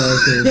muffin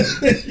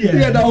first. Yeah, you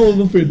get the whole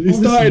muffin. You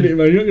started it,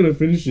 man. You're not going to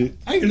finish it.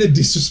 I ain't going to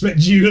disrespect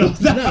you like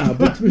that. Nah,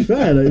 but to be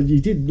fair, like,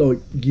 you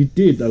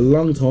did a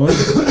long time.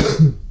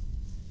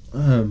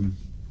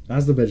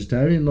 As the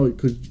vegetarian, like,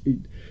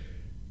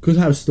 because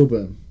how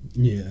stubborn.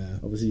 Yeah.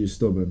 Obviously, you're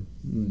stubborn.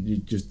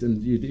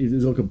 It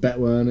was like a bet,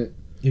 weren't it?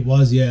 It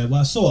was, yeah.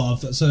 Well,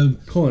 sort of. So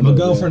my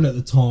girlfriend at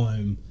the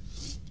time,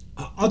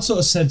 I'd sort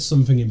of said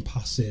something in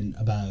passing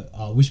about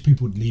I wish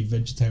people would leave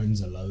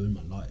vegetarians alone,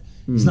 man. Like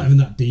it's not even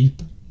that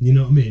deep, you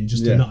know what I mean?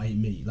 Just to not eat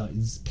meat. Like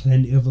there's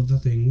plenty of other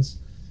things,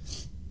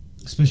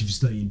 especially if you're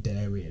still eating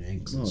dairy and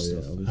eggs and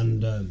stuff. Yeah,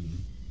 and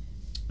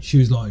she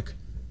was like,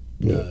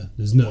 "No,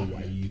 there's no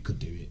way you could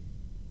do it."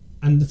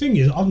 And the thing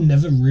is, I've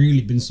never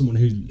really been someone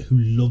who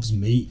loves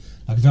meat.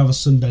 Like if I have a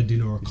Sunday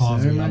dinner or a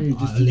carvery,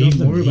 I leave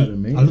the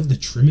meat. I love the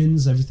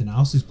trimmings. Everything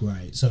else is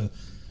great. So.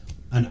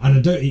 And I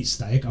don't eat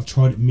steak. I've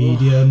tried it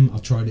medium.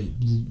 I've tried it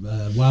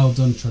well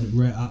done. Tried it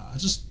rare. I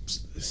just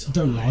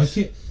don't like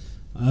it.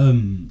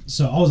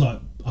 So I was like,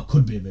 I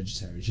could be a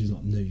vegetarian. She was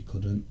like, no, you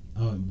couldn't.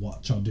 I went,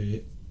 watch, I'll do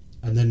it.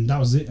 And then that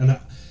was it. And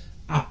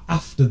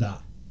after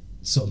that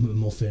sort of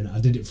muffin, I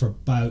did it for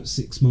about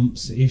 6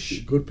 months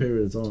ish. Good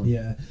period of time.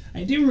 Yeah,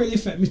 and it didn't really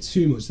affect me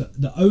too much.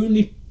 The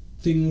only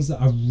things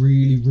that I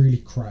really, really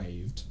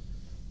craved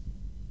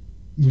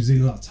was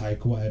in like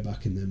takeaway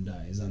back in them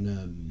days,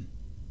 and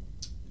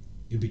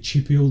it'd be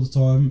chippy all the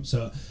time.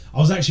 So I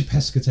was actually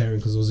pescatarian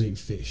because I was eating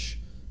fish.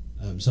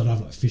 So I'd have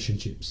like fish and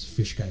chips,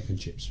 fish cake and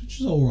chips, which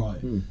is alright.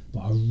 But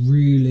I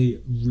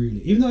really,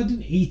 really, even though I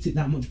didn't eat it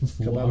that much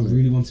before, kebab, I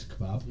really wanted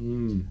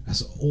kebab.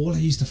 That's all I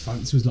used to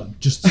fancy was like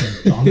just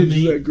some doner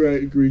meat. That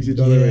great greasy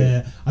doner meat.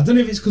 Yeah, I don't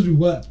know if it's because we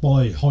worked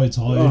by High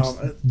Tide,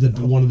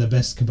 one of the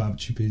best kebab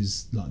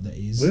chippies like there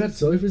is. We had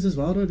Sophie's as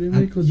well, though, didn't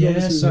we? Cause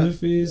yeah,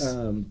 Sophie's.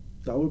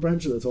 That were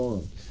branch at the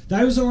time.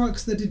 That was alright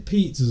because they did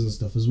pizzas and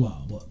stuff as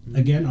well. But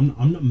again,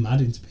 I'm not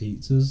mad into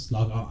pizzas.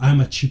 Like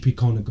I'm a chippy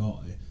kind of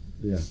guy.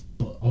 Yeah.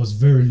 But I was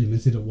very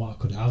limited at what I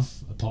could have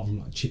apart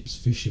from like chips,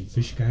 fish, and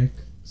fish cake.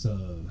 So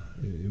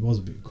it was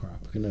a bit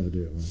crap. I can never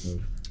do it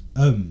myself.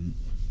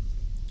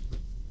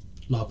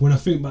 Like when I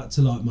think back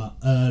to like my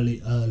early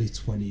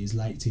 20s,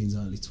 late teens,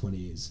 early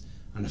 20s,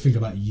 and I think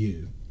about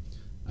you,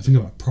 I think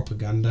about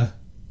propaganda.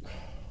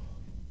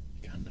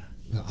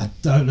 I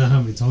don't know how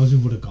many times we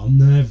would have gone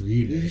there.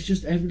 Really, it was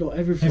just every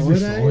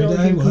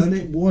Friday, wasn't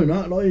it? Why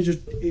not? Like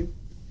it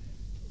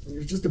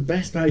was just the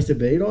best place to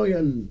be. Like,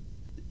 and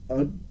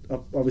I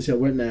obviously I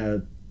went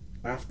there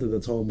after the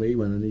time we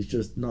went, and it's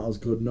just not as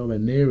good, nowhere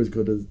near as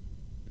good as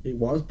it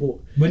was. But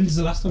when's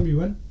the last time you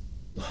went?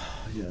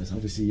 Yeah, it's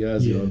obviously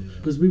years ago.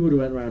 Because we would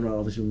have went around. Like,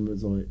 obviously, when it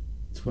was like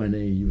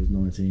 20, he was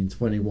 19,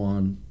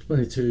 21,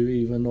 22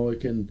 even.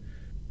 Like, and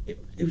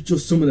it was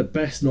just some of the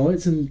best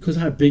nights, and because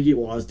how big it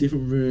was,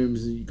 different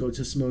rooms, and you go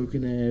to a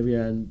smoking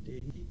area, and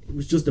it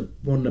was just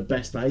one of the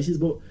best places.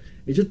 But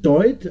it just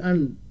died,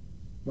 and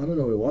I don't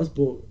know what it was,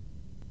 but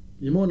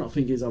you might not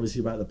think it's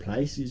obviously about the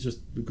place. It's just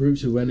the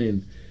groups who went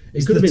in.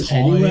 It could have been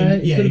anywhere.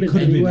 It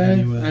could have been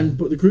anywhere.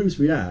 But the groups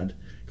we had,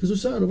 because there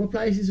were certain other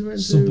places we went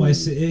to. Subway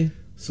City.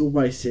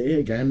 Subway City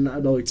again.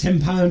 Like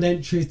 £10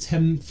 entry,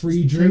 10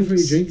 free drinks. 10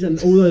 free drinks, and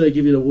although they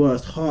give you the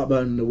worst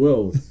heartburn in the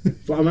world,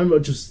 but I remember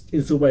just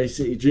in Subway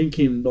City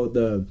drinking like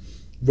the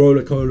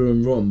roller cola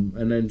and rum,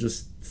 and then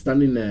just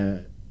standing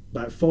there,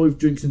 like 5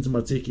 drinks into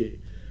my ticket,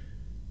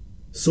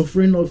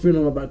 suffering, like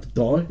feeling I'm about to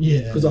die.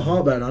 Yeah. Because of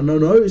heartburn. I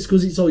don't know. It's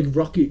because it's like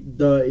rocket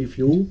dirty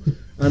fuel.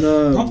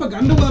 And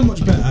propaganda weren't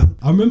much better.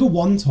 I remember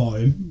one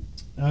time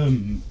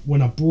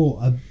when I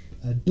brought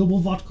a double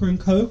vodka and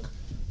coke,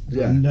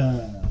 and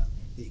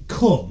it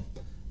come,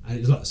 and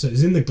it was like, so it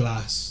was in the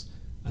glass,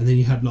 and then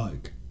you had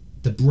like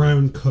the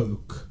brown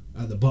coke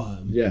at the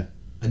bottom,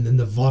 and then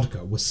the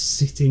vodka was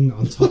sitting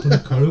on top of the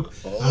coke,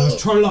 and I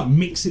was trying to like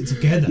mix it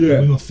together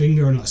with my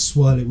finger and like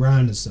swirl it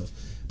round and stuff,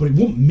 but it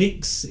wouldn't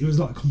mix. It was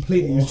like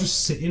completely. It was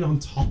just sitting on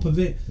top of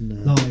it,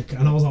 like,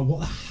 and I was like, "What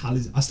the hell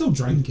is it?" I still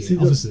drank it.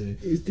 Obviously,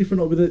 it's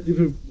different. Like,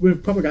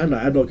 with propaganda,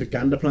 I had like a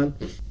gander plan.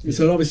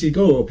 So obviously, you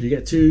go up, you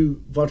get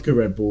 2 vodka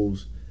Red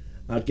Bulls.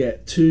 I'd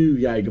get 2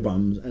 Jaeger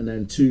bombs and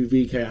then 2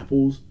 VK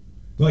apples.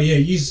 Well, yeah,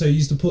 you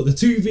used to put the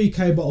 2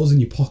 VK bottles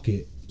in your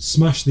pocket,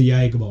 smash the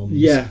Jaeger bombs,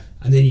 and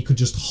then you could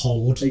just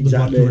hold the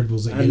vodka Red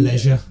Bulls at your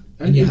leisure,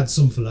 and you had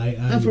some for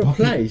later. And for a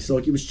place,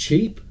 like, it was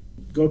cheap.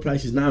 Go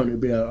places now and it'd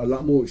be a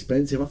lot more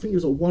expensive. I think it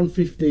was like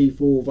 $1.50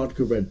 for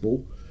vodka Red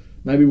Bull,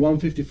 maybe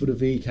 $1.50 for the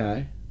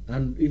VK,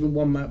 and even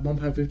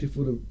 £1.50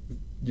 for the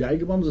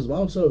Jaeger bombs as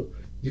well. So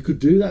you could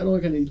do that,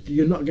 like, and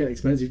you're not getting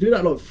expensive. Do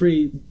that like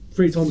three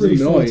times in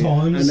the night,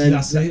 and then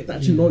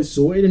that's your night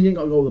sorted, and you ain't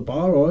got to go to the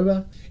bar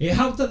either. It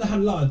helped that they had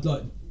a lot of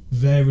like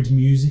varied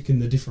music in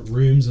the different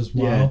rooms as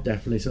well. Yeah,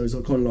 definitely. So it was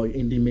like, kind of like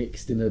indie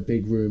mixed in a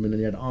big room, and then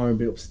you had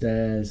R&B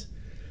upstairs.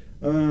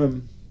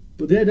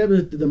 But yeah, they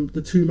were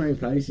the 2 main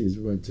places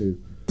we went to.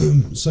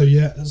 So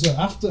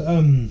after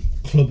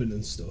clubbing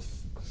and stuff,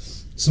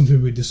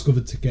 something we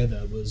discovered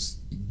together was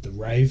the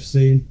rave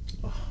scene.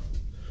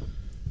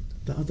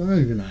 I don't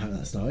even know how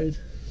that started.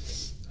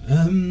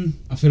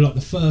 I feel like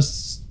the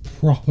first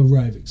proper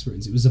rave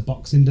experience, it was a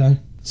Boxing Day,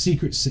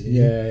 Secret City.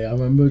 Yeah, I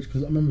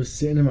remember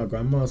sitting in my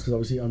grandma's, because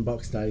obviously on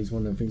Box Day is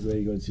one of them things where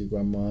you go to your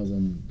grandma's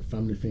and the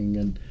family thing,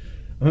 and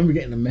I remember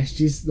getting the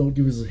messages, like,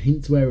 give us a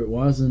hint where it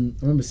was, and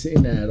I remember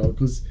sitting there, like,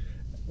 because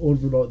all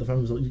of the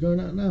family was like, "You going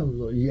out now?" I was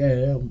like,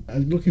 "Yeah."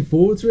 I'm looking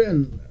forward to it,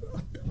 and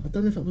I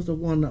don't know if that was the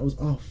one that was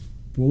off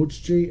Broad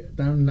Street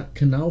down in that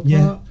canal part.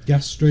 Yeah,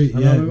 Gas Street.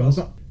 And yeah, I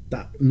remember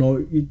that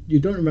night. You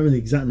don't remember the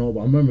exact night,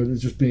 but I remember it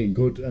just being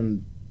good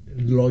and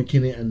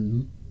liking it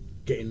and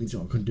getting into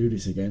it. I couldn't do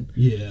this again.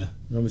 Yeah.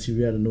 And obviously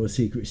we had another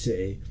Secret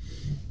City,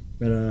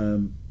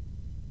 and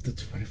the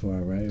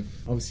 24-hour rave.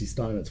 Obviously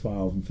starting at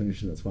 12 and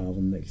finishing at 12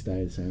 on the next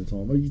day at the same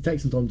time. Well, you take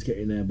some time to get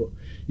in there, but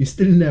you're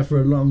still in there for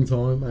a long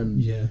time,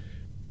 and I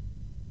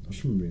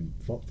just remember being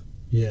fucked.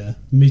 Yeah,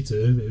 me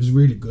too. It was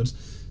really good.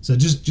 So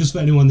just for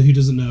anyone who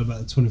doesn't know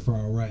about the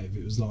 24-hour rave,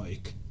 it was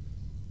like,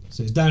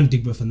 so it's down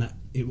Digbeth, and that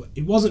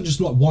it wasn't just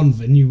like one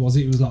venue, was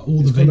it? It was like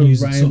all the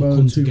venues that sort of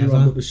come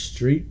together. The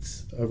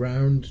streets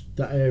around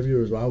that area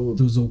as well.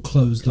 It was all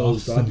closed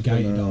off and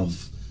gated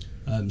off.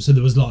 So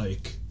there was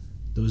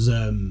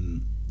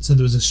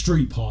a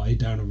street party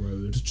down a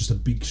road, just a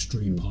big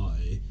street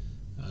party.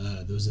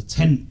 There was a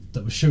tent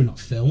that was showing up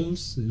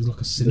films. It was like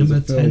a cinema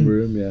tent.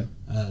 Room, yeah.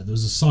 There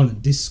was a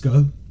silent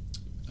disco.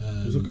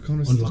 It was like a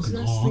kind of on like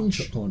an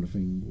arch kind of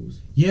thing.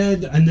 Was. Yeah,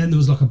 and then there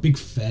was like a big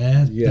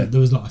fair. Yeah.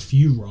 There was like a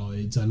few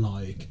rides and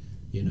like,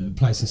 you know,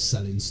 places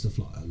selling stuff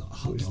like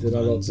hot dog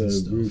vans and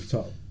stuff.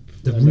 Rooftop.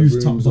 The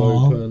rooftop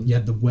bar. Yeah,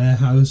 the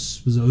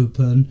warehouse was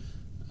open.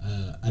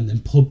 And then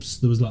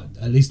pubs, there was like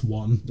at least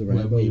one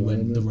where we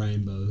went, the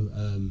Rainbow,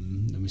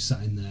 and we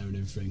sat in there and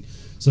everything.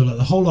 So like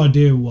the whole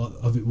idea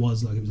of it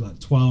was like, it was like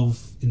 12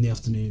 in the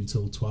afternoon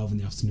until 12 in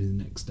the afternoon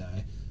the next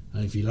day,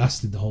 and if you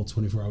lasted the whole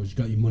 24 hours you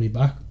got your money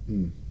back.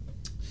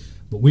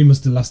 But we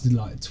must have lasted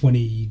like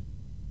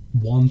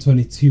 21,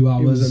 22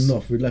 hours. It was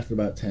enough. We left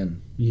about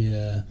 10.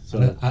 Yeah.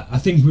 So I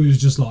think we was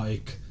just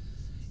like,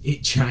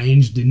 it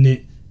changed, didn't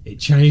it? It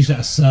changed at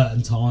a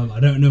certain time. I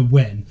don't know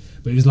when,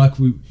 but it was like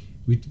we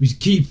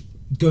keep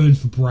going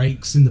for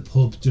breaks in the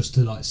pub just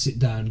to like sit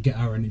down, get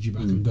our energy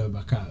back and go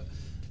back out.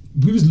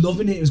 We was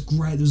loving it. It was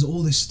great. There was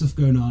all this stuff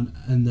going on,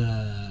 and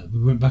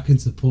we went back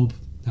into the pub,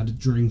 had a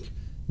drink,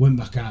 went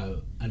back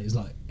out, and it was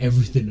like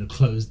everything had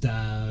closed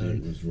down.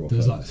 It was rough. There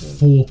was like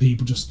 4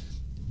 people just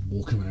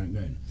walking around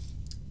going,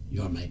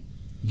 "You got mate?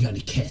 You got any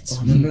kits?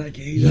 Oh, remember that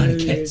you got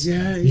any kits?"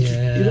 Yeah.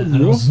 And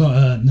I was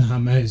like, "Nah,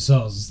 mate." So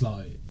I was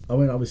like, I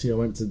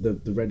went to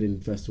the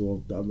Reading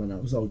Festival. I was like, when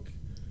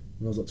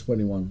I was like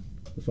 21.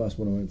 The first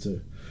one I went to.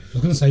 I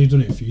was going to say you've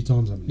done it a few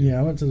times, haven't you? Yeah,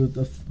 I went to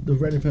the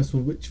Reading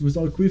Festival, which was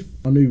like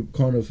I knew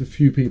kind of a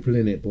few people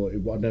in it, but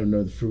I never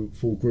know the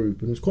full group,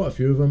 and there was quite a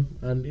few of them,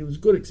 and it was a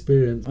good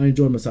experience. I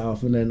enjoyed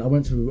myself, and then I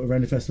went to a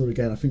Reading Festival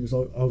again. I think it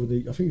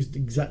was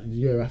exactly the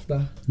year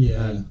after.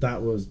 Yeah, and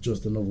that was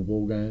just another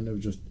ball game. It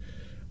was just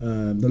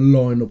the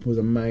lineup was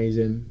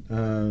amazing.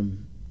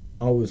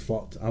 I was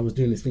fucked. I was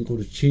doing this thing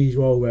called a cheese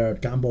roll, where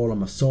I'd gamble on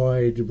my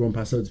side, run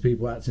past loads of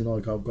people acting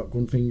like I've got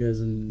gun fingers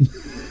and.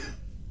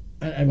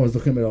 And everyone's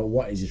looking at me like,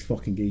 what is this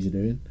fucking geezer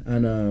doing?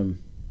 And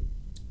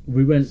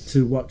we went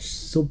to watch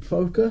Sub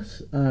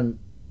Focus, and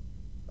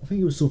I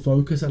think it was Sub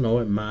Focus, and I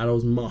went mad. I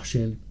was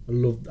moshing. I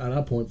loved, at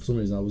that point, for some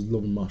reason, I was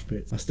loving mosh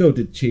pits. I still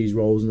did cheese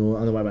rolls and all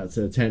on the way back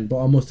to the tent,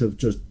 but I must have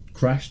just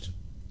crashed.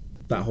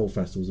 That whole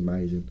festival was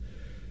amazing.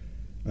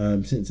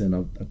 Since then,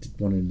 I did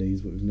one in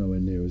Leeds, but it was nowhere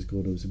near as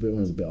good. It was a bit when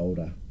I was a bit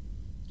older,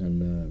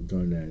 and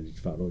going there, it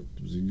felt like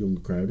it was a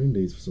younger crowd in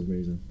Leeds for some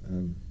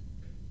reason.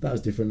 That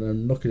was different,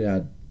 and luckily I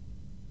had,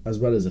 as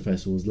well as the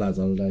festivals, lads'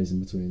 holidays in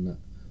between that.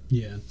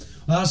 Yeah,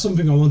 well, that's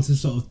something I wanted to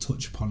sort of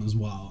touch upon as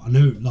well. I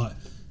know, like,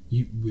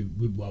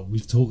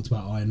 we've talked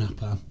about Ayia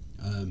Napa,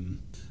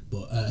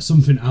 but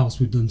something else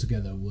we've done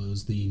together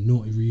was the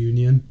Naughty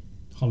Reunion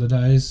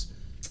holidays,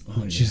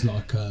 which is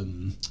like,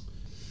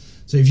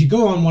 so if you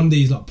go on one of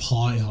these like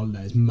party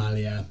holidays,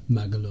 Malia,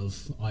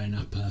 Magaluf, Ayia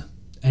Napa,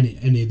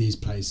 any of these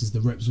places,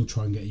 the reps will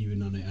try and get you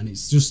in on it, and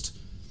it's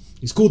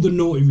called the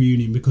Naughty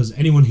Reunion because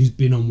anyone who's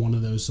been on one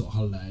of those sort of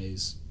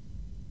holidays,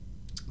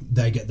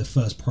 they get the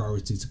first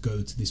priority to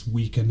go to this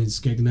weekend in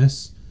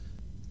Skegness.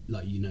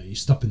 Like, you know, you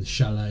stop in the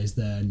chalets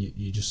there and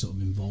you're just sort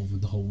of involved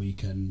with the whole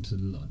weekend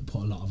and like,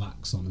 put a lot of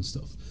acts on and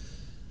stuff.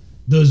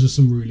 Those were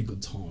some really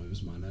good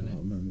times, man.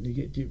 Man,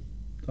 you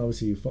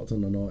obviously you fucked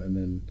on the night, and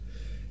then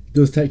it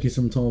does take you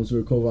some time to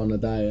recover on the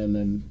day, and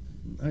then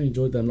I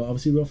enjoyed them. Like,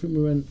 obviously, I think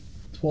we went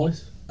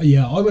twice.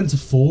 Yeah, I went to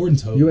 4 in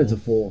total. You went to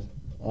 4.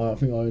 I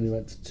think I only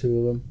went to 2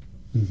 of them.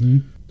 Mm-hmm.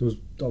 There was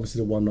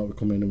obviously the one night we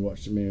come in and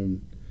watched me,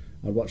 and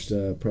I watched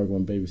a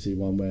programme on BBC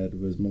One where there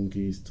was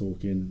monkeys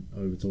talking,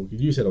 over talking.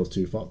 You said I was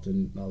too fucked,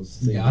 and I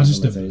was I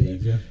just don't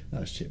believe you.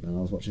 That was shit, man.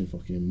 I was watching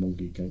fucking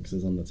monkey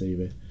gangsters on the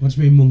TV. What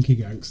do you mean monkey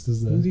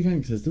gangsters there? Monkey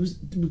gangsters. There was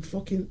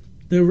fucking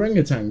the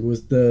orangutan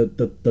was the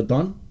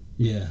Don.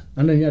 Yeah.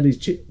 And then you had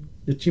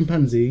the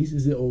chimpanzees,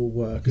 his little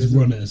workers, his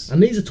runners,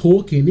 and these are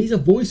talking. These are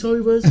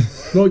voiceovers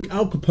like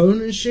Al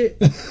Capone and shit.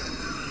 And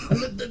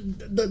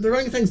the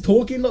orangutan's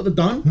talking like the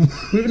Don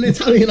with an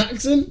Italian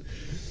accent.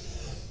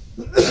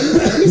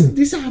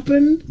 This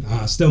happened.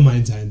 Still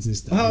maintains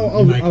this.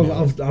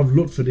 I've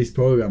looked for this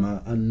program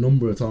a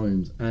number of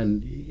times,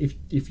 and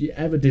if you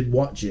ever did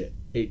watch it,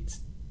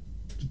 it's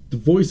the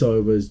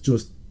voiceovers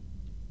just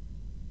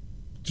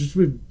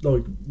with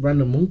like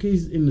random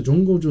monkeys in the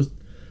jungle.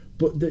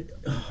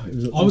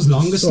 I was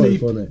long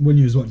asleep when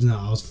you was watching that.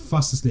 I was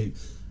fast asleep,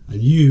 and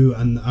you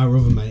and our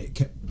other mate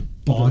kept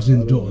barging in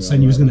the door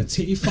saying you was going to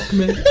titty fuck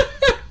me.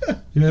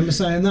 You remember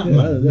saying that,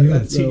 man? You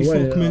went titty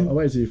fuck me. I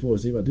waited till you fall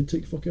asleep. I did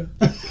titty fuck you.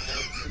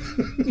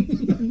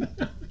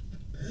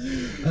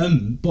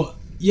 But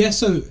yeah,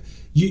 so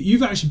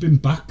you've actually been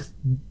back,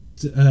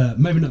 to,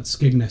 maybe not to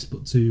Skegness,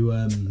 but to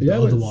the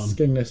other one.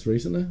 Skegness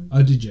recently.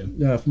 Oh, did you?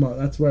 Yeah,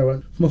 that's where I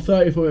went. For my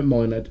 30th, I went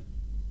Minehead.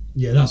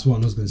 Yeah, that's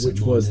one I was going to say.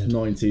 Which was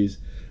 90s,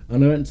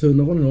 and I went to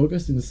another one in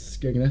August in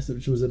Skegness,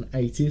 which was an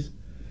 80s.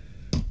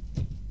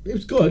 It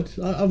was good.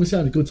 I obviously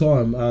had a good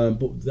time,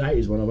 but the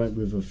 80s one I went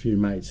with a few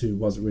mates who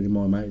wasn't really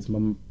my mates.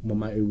 My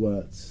mate who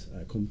worked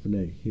at a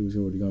company, he was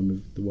already going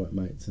with the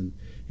workmates, and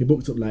he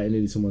booked up late and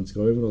needed someone to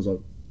go over, and I was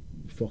like,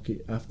 fuck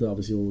it. After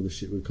obviously all the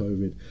shit with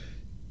COVID,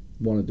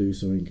 want to do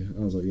something, and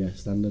I was like, yeah,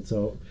 standard.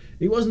 So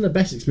it wasn't the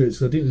best experience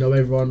because I didn't know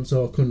everyone,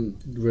 so I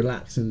couldn't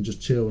relax and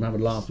just chill and have a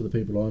laugh with the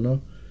people I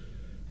know.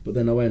 But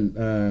then I went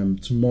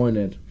to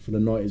Minehead for the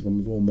 90s one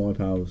with all my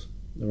pals,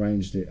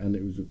 arranged it, and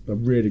it was a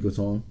really good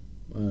time.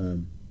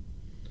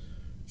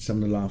 Just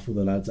having a laugh with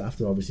the lads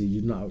after obviously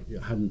you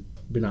hadn't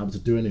been able to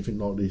do anything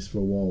like this for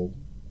a while,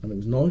 and it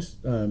was nice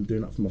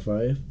doing that for my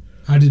 30th.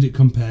 How did it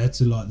compare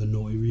to like the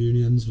Naughty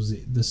Reunions? Was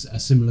it a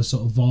similar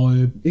sort of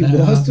vibe? It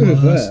was to be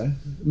fair.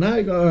 Now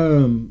I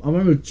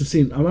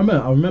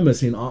remember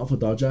seeing Artful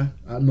Dodger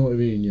at Naughty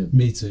Reunion.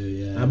 Me too,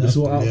 yeah. And we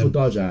saw Artful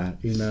Dodger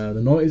in the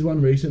 90s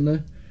one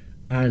recently,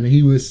 and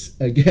he was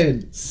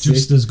again sick.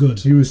 Just as good.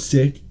 He was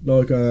sick,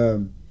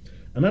 and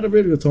had a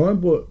really good time.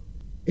 But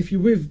if you're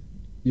with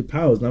your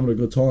pals and having a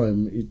good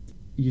time,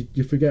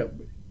 you forget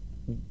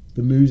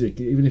the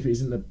music, even if it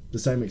isn't the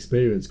same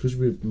experience, because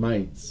with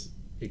mates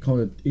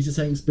it's the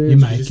same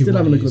experience. You're still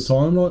having a good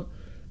time, like,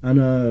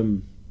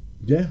 and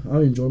yeah, I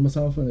enjoyed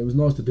myself, and it was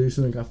nice to do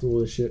something after all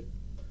this shit.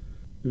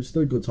 It was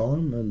still a good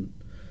time, and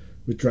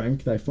we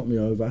drank. They fucked me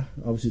over,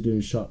 obviously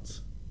doing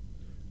shots.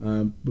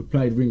 We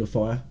played Ring of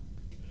Fire.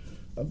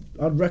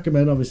 I'd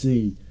recommend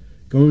obviously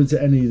going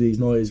to any of these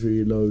 90s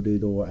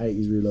Reloaded or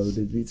 80s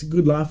Reloaded. It's a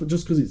good laugh,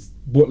 just because it's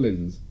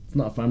Butlins. It's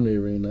not a family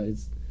arena.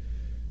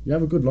 You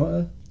have a good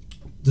lighter.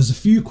 There's a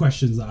few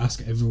questions that I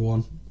ask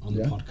everyone on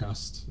the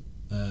podcast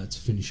to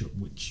finish up,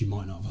 which you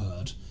might not have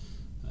heard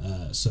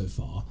so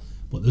far.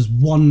 But there's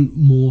one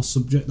more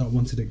subject that I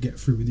wanted to get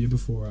through with you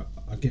before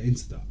I get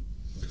into that.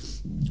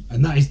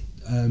 And that is,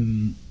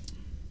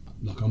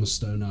 like, I'm a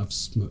stoner. I've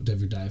smoked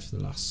every day for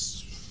the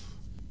last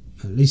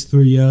at least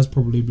 3 years,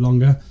 probably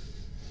longer.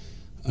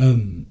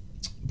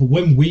 But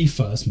when we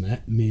first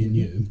met, me and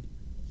you,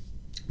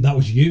 that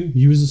was you.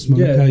 You was a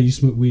smoker. Yeah. You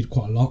smoked weed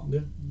quite a lot. Yeah.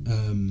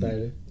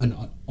 Daily. And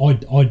I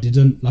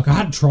didn't. Like, I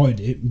had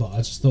tried it, but I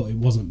just thought it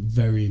wasn't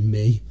very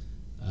me.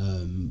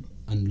 And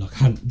like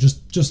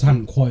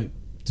hadn't quite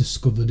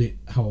discovered it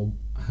how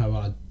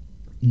I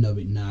know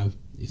it now,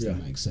 if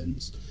that makes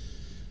sense.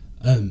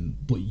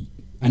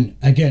 And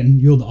again,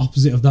 you're the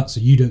opposite of that, so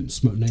you don't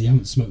smoke now. You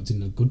haven't smoked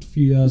in a good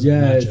few years, I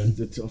imagine.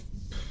 It's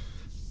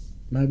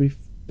maybe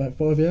about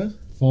 5 years.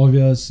 5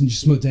 years since you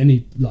smoked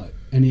any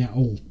at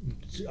all.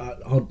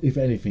 If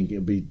anything,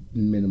 it'll be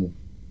minimal.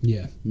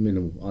 Yeah,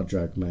 minimal. I'll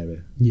drag maybe.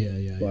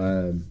 Yeah.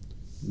 But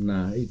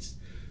nah, it's.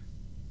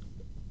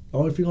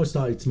 I think I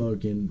started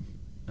smoking.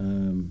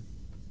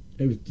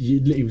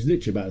 It was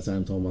literally about the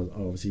same time.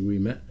 Obviously, we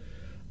met.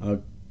 I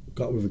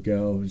got with a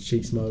girl and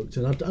she smoked,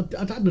 and I'd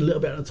had a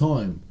little bit at a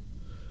time.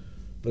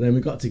 But then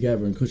we got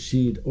together, and because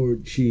she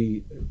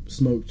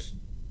smoked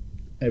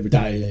every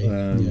day,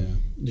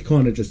 you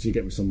kind of you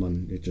get with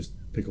someone, you just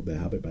pick up their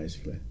habit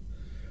basically,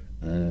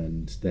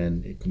 and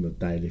then it becomes a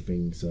daily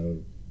thing.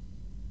 So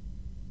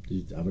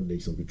you have at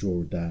least like a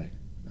draw a day,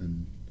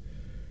 and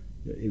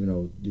even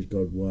though you'd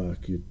go to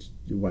work, you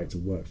wait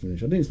till work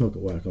finish. I didn't smoke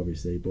at work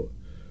obviously, but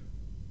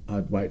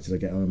I'd wait till I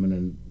get home, and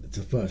then it's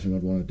the first thing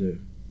I'd want to do.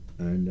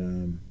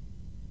 And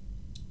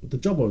the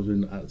job I was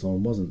in at the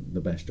time wasn't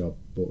the best job,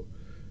 but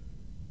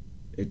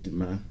it didn't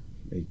matter.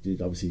 It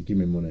did obviously give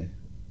me money,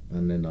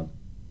 and then I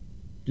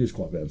used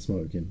quite a bit of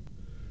smoking,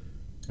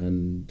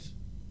 and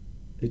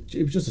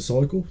it was just a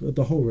cycle.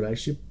 The whole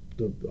relationship,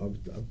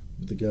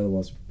 the girl I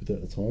was with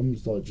at the time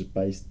was like just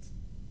based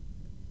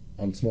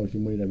on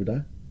smoking weed every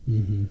day.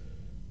 Mm-hmm.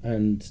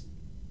 And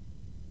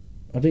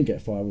I didn't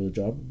get fired with a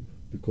job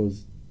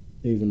because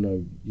even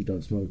though you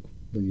don't smoke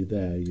when you're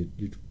there,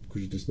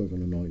 because you just smoke on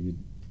the night,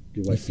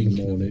 you wake up in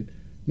the morning.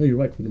 No, you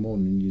wake up in the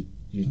morning,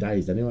 you're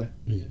dazed anyway,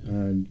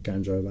 and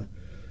ganj over,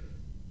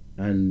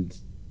 and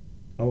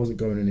I wasn't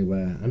going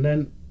anywhere. And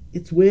then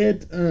it's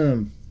weird.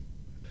 I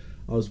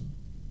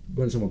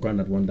went to my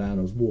granddad one day, and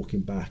I was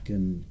walking back,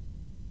 and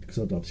because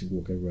I'd obviously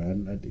walk everywhere,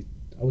 and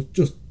I was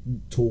just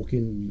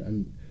talking,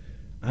 and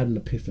I had an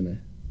epiphany.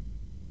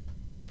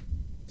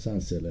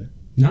 Sounds silly.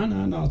 No,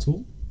 not at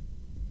all.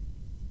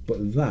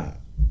 But that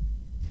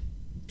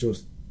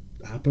just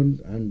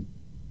happened, and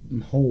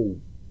my whole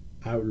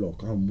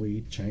outlook on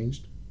weed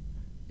changed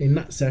in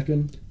that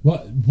second.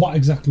 What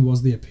exactly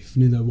was the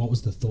epiphany though? What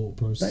was the thought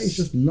process? That is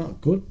just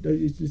not good.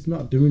 It's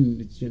not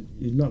doing.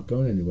 You're not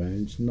going anywhere,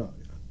 and it's not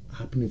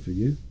happening for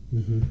you.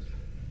 Mm-hmm.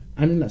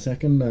 And in that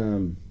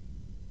second,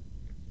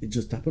 it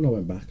just happened. I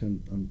went back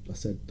and I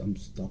said I'm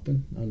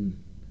stopping.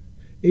 And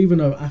even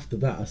though after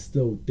that I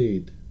still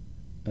did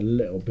a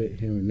little bit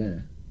here and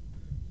there,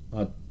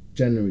 I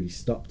generally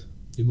stopped.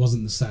 It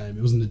wasn't the same.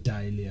 It wasn't a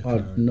daily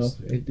occurrence. No,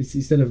 it's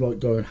instead of like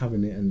going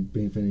having it and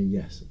being feeling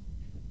yes,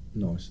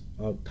 nice.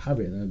 I'd have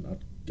it and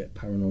I'd get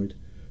paranoid,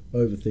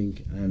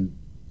 overthink, and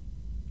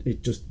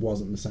it just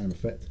wasn't the same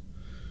effect,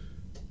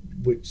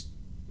 which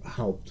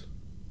helped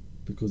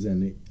because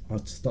then I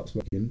stopped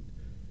smoking.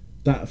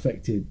 That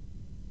affected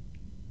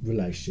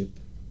relationship.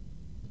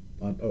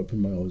 I'd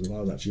opened my eyes.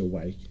 I was actually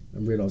awake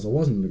and realised I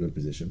wasn't in a good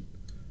position,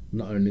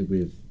 not only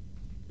with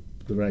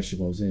the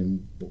relationship I was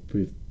in, but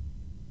with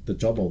the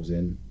job I was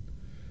in.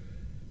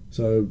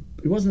 So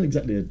it wasn't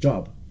exactly a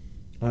job.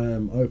 I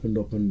opened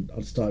up and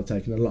I started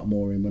taking a lot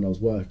more in when I was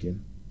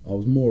working. I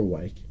was more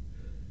awake,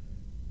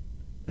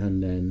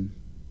 and then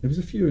it was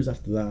a few years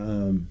after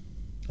that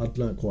I'd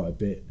learnt quite a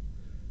bit,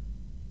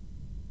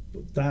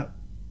 but that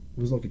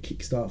was like a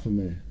kickstart for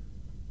me.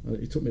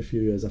 It took me a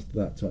few years after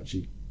that to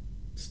actually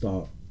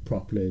start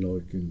properly,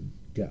 like, and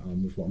get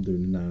on with what I'm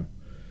doing now.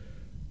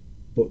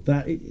 But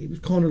that it was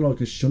kind of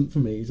like a shunt for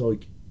me. It's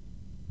like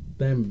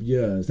them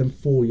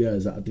 4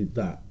 years that I did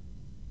that.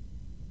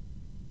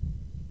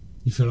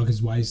 You feel like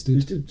it's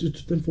wasted?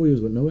 Just them 4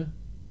 years went nowhere.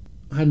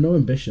 I had no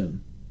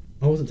ambition.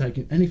 I wasn't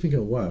taking anything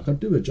at work. I'd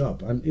do a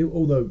job, and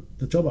although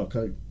the job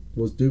I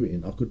was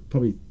doing, I could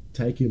probably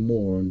take in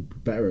more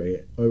and better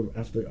it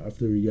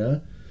after a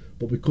year.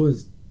 But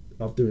because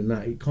of doing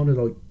that, it kind of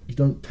like you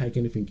don't take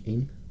anything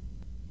in.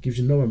 It gives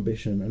you no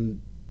ambition,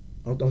 and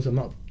I'm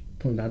not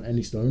putting down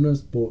any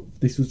stoners, but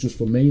this was just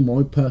for me,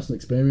 my personal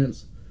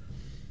experience.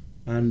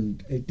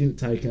 And it didn't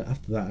take it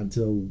after that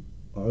until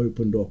I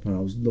opened up and I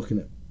was looking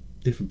at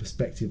different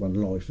perspective on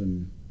life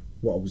and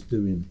what I was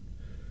doing.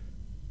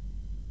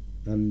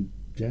 And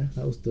yeah,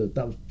 that's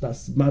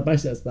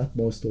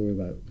my story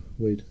about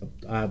weed.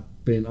 I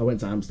went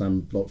to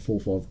Amsterdam like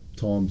 4 or 5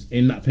 times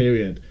in that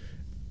period.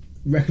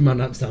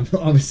 Recommend Amsterdam,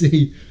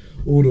 obviously,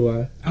 all the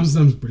way.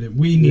 Amsterdam's brilliant.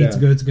 We need to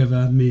go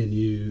together, me and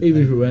you.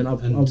 Even if we went, I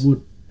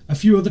would. A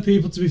few other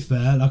people, to be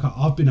fair. Like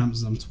I've been to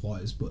Amsterdam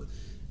twice, but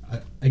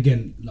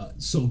again, like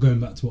sort of going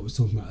back to what we were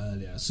talking about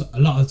earlier. So a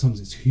lot of the times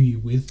it's who you're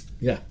with,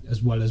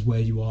 as well as where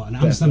you are. And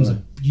Amsterdam's a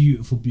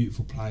beautiful,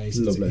 beautiful place.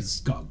 Lovely.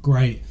 It's got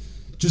great,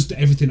 just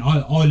everything. I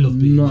love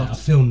being there. I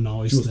feel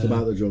nice. Just there.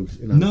 about the drugs.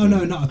 In Amsterdam.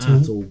 No, not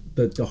at all.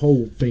 The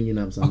whole thing in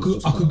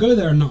Amsterdam. I could go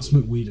there and not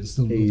smoke weed and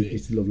still love it.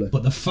 It's lovely.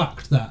 But the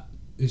fact that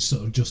it's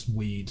sort of just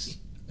weed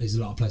is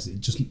a lot of places. It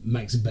just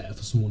makes it better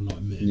for someone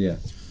like me. Yeah.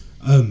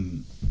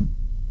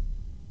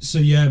 So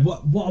yeah,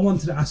 what I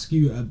wanted to ask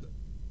you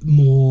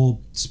more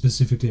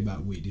specifically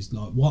about weed is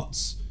like,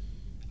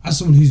 as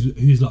someone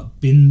who's like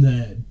been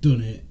there,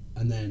 done it,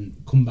 and then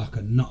come back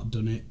and not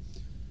done it,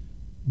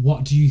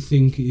 what do you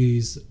think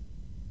is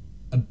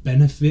a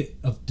benefit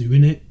of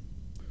doing it?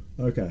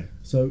 Okay,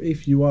 so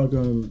if you are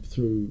going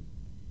through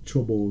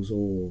troubles,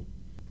 or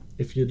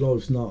if your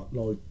life's not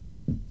like,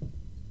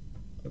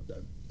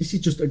 this is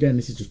just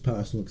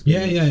personal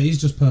experience. Yeah, it's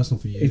just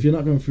personal for you. If you're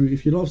not going through,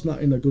 if your life's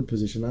not in a good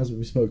position, as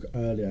we spoke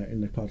earlier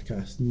in the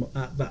podcast,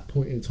 at that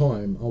point in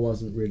time, I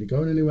wasn't really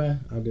going anywhere.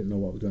 I didn't know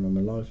what was going on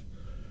in my life.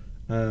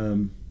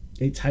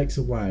 It takes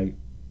away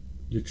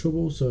your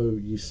trouble, so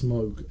you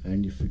smoke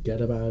and you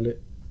forget about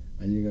it,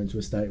 and you go into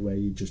a state where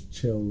you just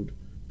chilled,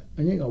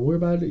 and you ain't got to worry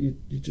about it.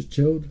 You just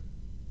chilled,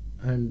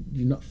 and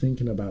you're not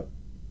thinking about.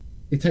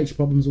 It takes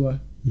problems away.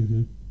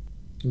 Mm-hmm.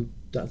 And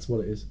that's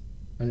what it is.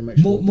 And it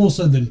makes more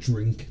so than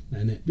drink,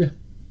 ain't it?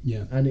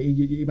 Yeah. And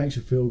it makes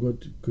you feel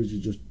good because you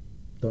just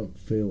don't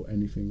feel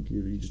anything.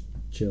 You just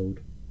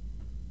chilled.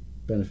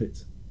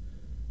 Benefits.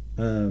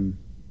 And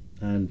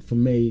for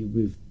me,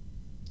 with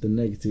the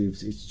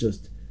negatives, it's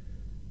just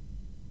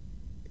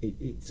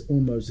it's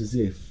almost as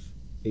if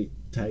it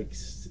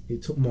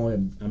took my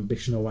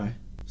ambition away.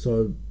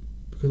 So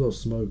because I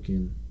was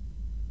smoking,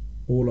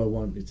 all I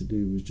wanted to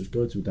do was just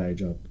go to a day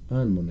job,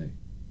 earn money,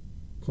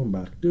 come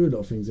back, do a lot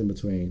of things in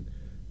between,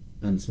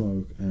 and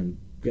smoke and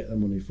get the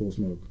money for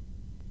smoke.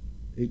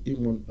 I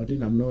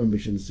didn't have no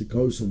ambitions to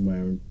go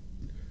somewhere and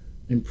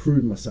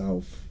improve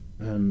myself,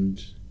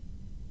 and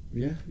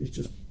yeah, it's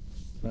just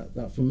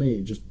that for me,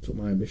 it just took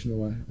my ambition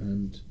away,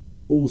 and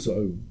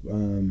also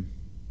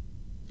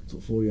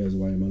took 4 years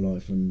away in my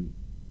life. And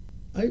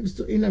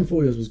in them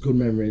 4 years was good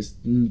memories.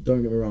 Don't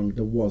get me wrong,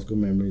 there was good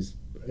memories,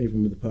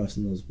 even with the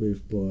person I was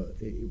with, but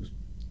it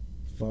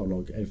felt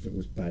like everything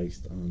was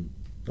based on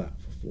that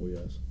for 4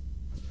 years.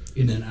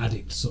 In an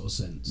addict sort of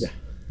sense.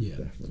 Yeah,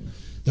 definitely.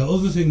 The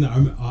other thing that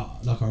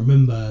I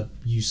remember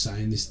you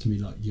saying this to me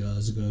like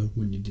years ago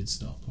when you did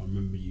stop. I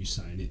remember you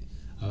saying it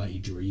about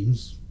your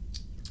dreams,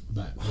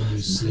 about when you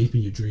were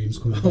sleeping, your dreams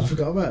coming back. I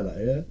forgot about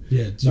that.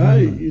 Yeah.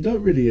 You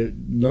don't really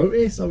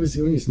notice,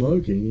 obviously, when you're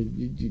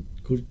smoking.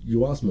 Because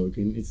you are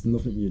smoking, it's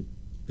nothing you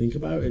think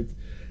about it,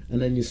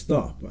 and then you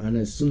stop, and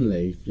then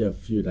suddenly, a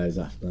few days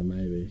after,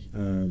 maybe,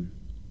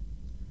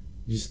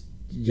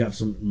 you have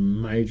some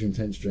major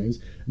intense dreams,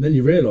 and then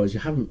you realise you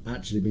haven't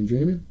actually been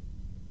dreaming.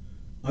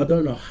 I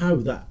don't know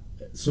how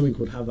something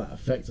could have that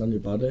effect on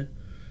your body,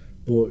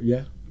 but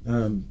yeah,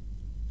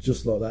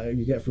 just like that,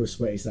 you get through a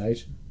sweaty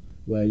stage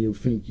where you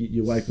think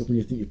you wake up and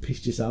you think you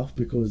pissed yourself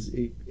because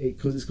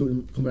it's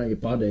coming out of your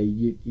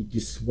body.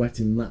 You're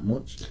sweating that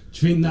much. Do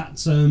you think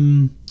that's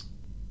when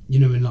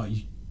like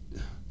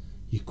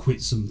you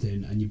quit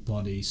something and your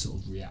body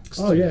sort of reacts?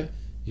 Oh yeah,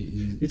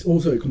 it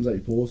comes out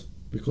your pores.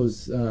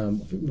 Because I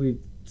think it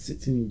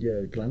sits in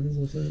your glands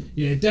or something.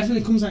 Yeah, it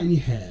definitely comes out in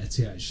your hair,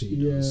 THC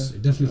does.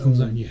 It definitely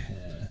comes out in your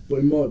hair.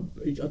 But I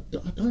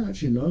don't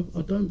actually know.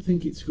 I don't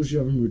think it's because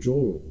you're having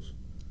withdrawals.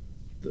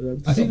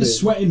 I think the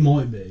sweating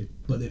might be,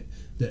 but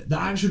the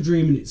actual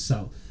dreaming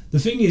itself. The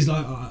thing is,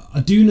 like, I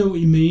do know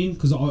what you mean,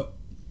 because I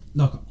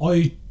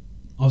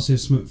obviously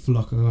smoked for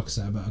like I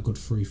say about a good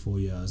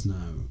 3-4 years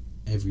now,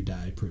 every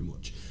day pretty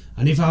much.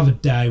 And if I have a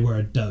day where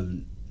I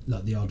don't,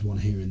 like the odd one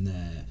here and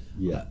there,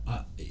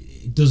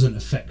 it doesn't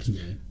affect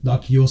me.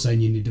 Like you're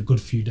saying, you need a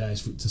good few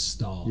days for it to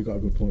start. You've got a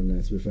good point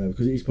there, to be fair,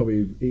 because it is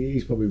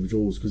probably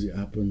withdrawals because it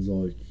happens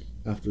like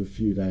after a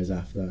few days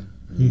after.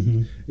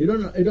 It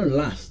don't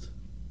last.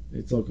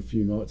 It's like a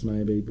few nights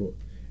maybe, but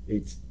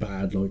it's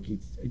bad. Like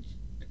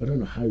I don't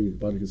know how your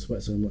body can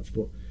sweat so much,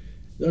 but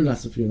it don't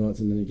last a few nights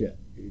and then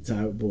it's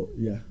out. But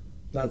yeah,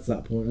 that's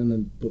that point. And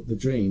then but the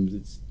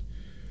dreams,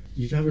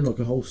 you're having like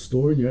a whole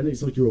story in your head.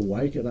 It's like you're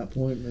awake at that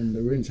point, and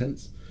they're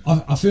intense.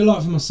 I feel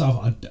like for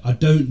myself, I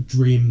don't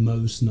dream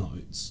most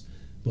nights,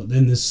 but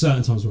then there's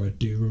certain times where I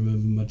do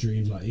remember my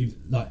dreams. I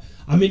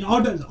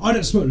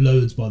don't smoke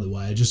loads, by the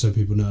way, just so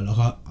people know. Like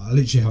I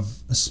literally have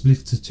a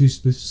spliff to 2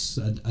 spliffs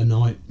a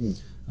night.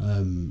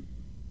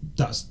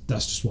 That's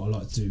just what I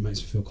like to do. It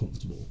makes me feel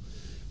comfortable.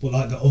 But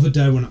like the other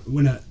day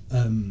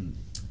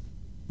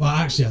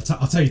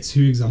I'll tell you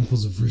 2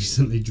 examples of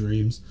recently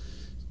dreams.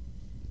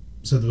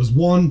 So there was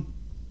one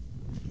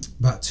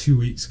about 2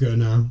 weeks ago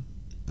now.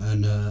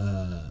 And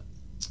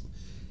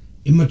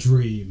in my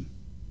dream,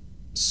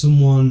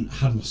 someone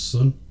had my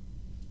son,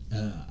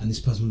 and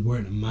this person was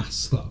wearing a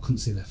mask. Like I couldn't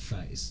see their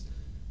face,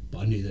 but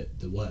I knew that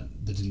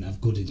they didn't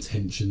have good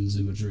intentions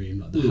in my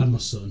dream. Like they had my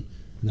son,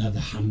 and they had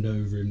their hand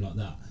over him like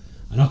that,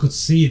 and I could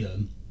see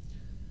them.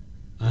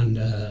 And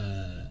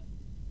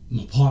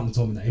my partner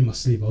told me that in my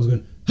sleep I was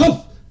going,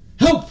 help,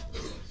 help,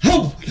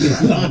 help,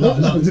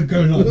 like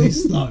going like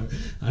this, like,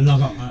 and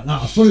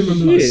I fully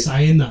remember like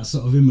saying that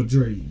sort of in my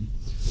dream.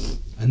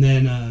 And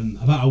then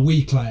about a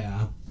week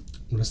later,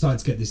 when I started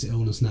to get this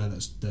illness now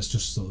that's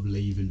just sort of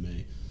leaving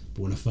me,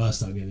 but when I first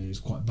started getting it, it was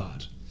quite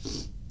bad.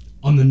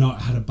 On the night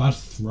I had a bad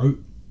throat,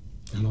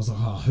 and I was like,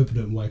 I hope I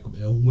don't wake up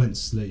ill. Went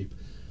to sleep,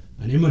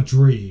 and in my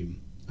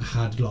dream I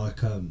had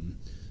like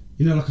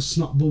like a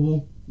snot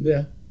bubble.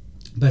 Yeah.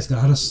 Basically,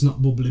 I had a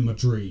snot bubble in my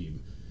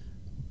dream,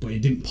 but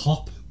it didn't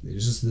pop. It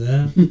was just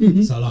there.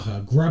 So like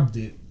I grabbed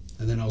it,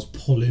 and then I was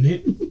pulling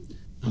it,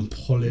 and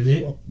pulling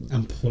it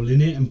and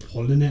pulling it and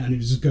pulling it, and it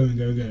was just going,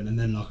 and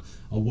then like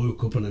I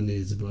woke up and I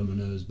needed to blow my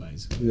nose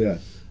basically. Yeah.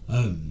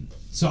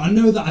 So I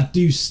know that I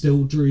do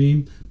still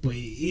dream, but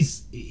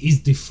it is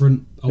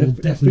different. I will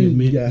definitely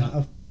admit. Yeah, that.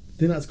 I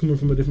think that's coming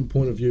from a different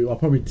point of view. I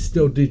probably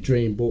still did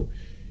dream, but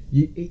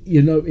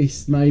you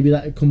notice maybe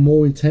that it become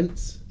more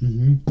intense,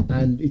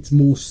 and it's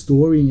more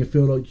story, and you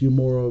feel like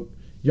you're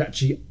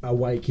actually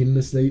awake in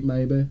the sleep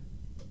maybe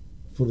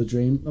for the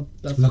dream.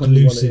 That's like a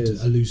lucid dream.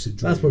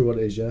 That's probably what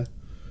it is, yeah.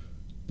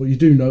 But you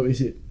do notice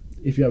it.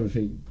 If you ever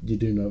think, you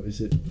do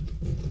notice it.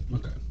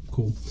 Okay,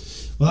 cool.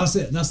 Well, that's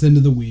it. That's the end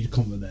of the weed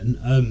convo then.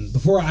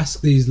 Before I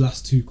ask these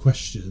last two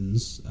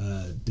questions,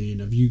 Dean,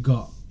 have you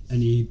got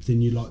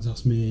anything you'd like to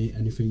ask me?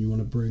 Anything you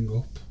want to bring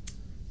up?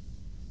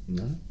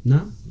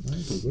 No,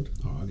 it's all good.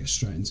 All right, I'll get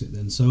straight into it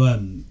then. So,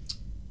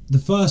 the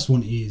first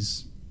one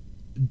is: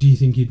 do you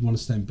think you'd want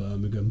to stay in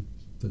Birmingham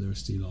for the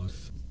rest of your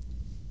life?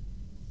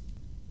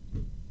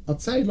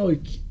 I'd say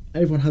like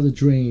everyone has a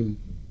dream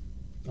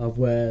of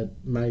where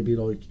maybe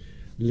like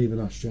live in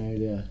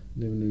Australia,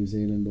 live in New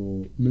Zealand,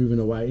 or moving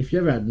away. If you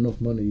ever had enough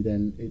money,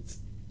 then it's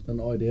an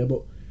idea.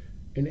 But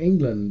in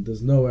England,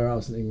 there's nowhere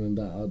else in England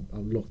that I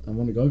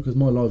want to go, because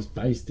my life's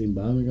based in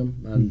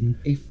Birmingham. And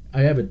if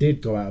I ever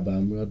did go out of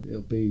Birmingham,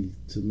 it'll be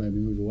to maybe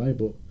move away.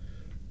 But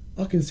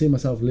I can see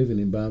myself living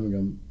in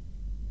Birmingham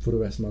for the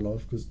rest of my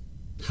life, because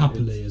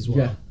happily as well.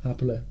 Yeah,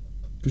 happily,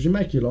 because you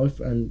make your life,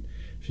 and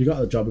if you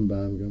got a job in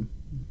Birmingham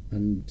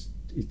and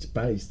it's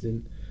based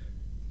in,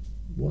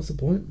 what's the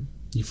point?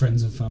 Your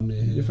friends and family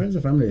are here. Your friends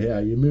and family are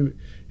here. You move.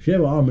 If you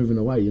ever are moving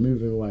away, you're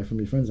moving away from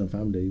your friends and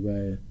family,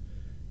 where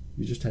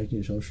you're just taking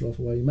your social life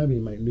away. You maybe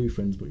make new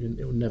friends, but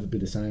it will never be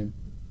the same.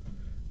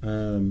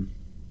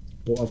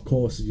 But of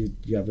course,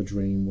 you have a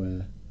dream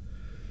where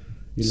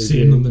you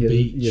sitting on the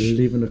beach, you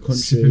live in a country,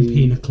 sipping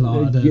pina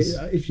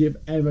coladas. If you've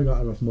ever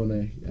got enough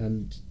money,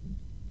 and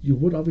you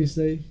would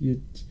obviously,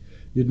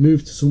 you'd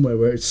move to somewhere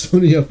where it's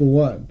sunnier for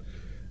one,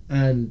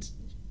 and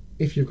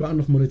if you've got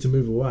enough money to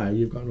move away,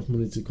 you've got enough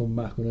money to come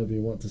back whenever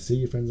you want to see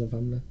your friends and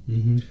family.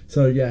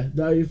 So yeah,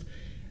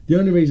 the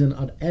only reason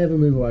I'd ever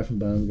move away from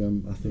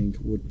Birmingham, I think,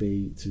 would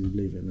be to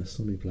live in a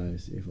sunny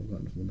place if I've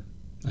got enough money.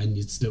 And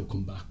you'd still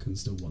come back and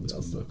still want to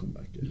come back. Still come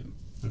back, yeah.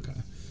 Okay,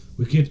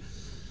 wicked.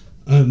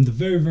 The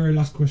very, very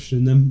last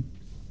question then.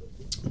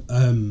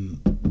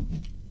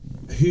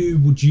 Who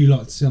would you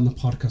like to see on the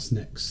podcast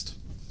next?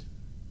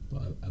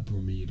 A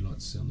Brummie you'd like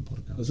to see on the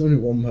podcast? There's only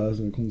one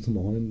person who comes to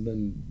mind,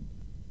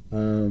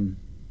 and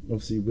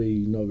obviously we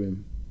know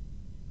him,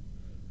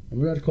 and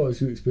we had quite a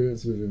few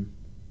experience with him.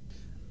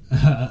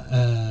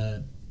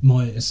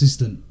 My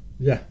assistant.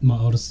 Yeah. My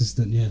old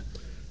assistant, yeah.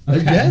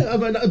 Okay. Yeah, I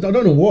mean, I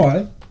don't know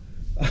why.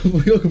 I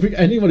can pick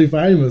anybody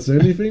famous or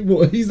anything,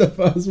 but he's the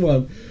first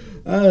one.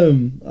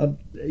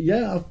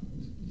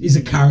 He's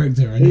a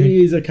character, isn't he?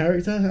 He's a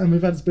character, and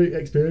we've had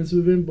experience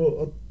with him,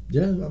 but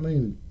yeah, I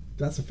mean,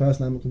 that's the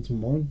first name that comes to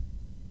my mind.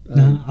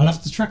 I'll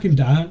have to track him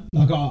down.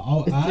 Like,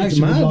 I it's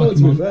actually mad, would like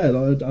to him be fair.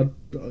 Like,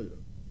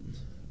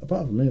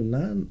 apart from him,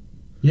 nah.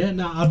 Yeah,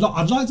 no,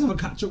 I'd like to have a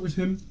catch up with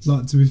him.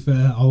 Like, to be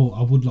fair,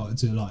 I would like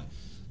to. Like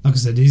I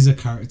said, he's a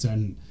character,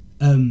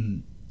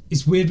 and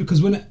it's weird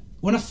because when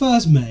I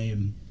first met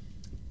him,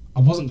 I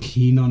wasn't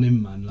keen on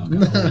him, man. Like,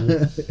 at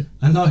all.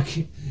 And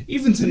like,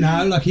 even to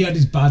now, like, he had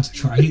his bad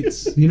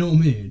traits. You know what I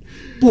mean?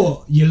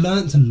 But you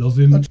learn to love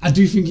him. I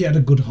do think he had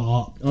a good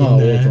heart. All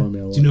the time,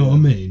 yeah. Do you know what I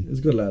mean? He's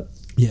a good lad.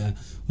 Yeah,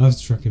 I'll have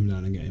to track him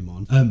down and get him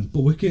on.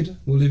 But wicked.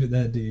 We'll leave it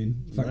there,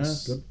 Dean.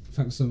 Thanks. Good.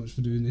 Thanks so much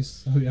for doing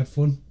this. I hope you had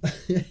fun.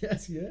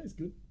 Yes, yeah, it's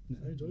good.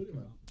 I enjoyed it,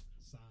 man.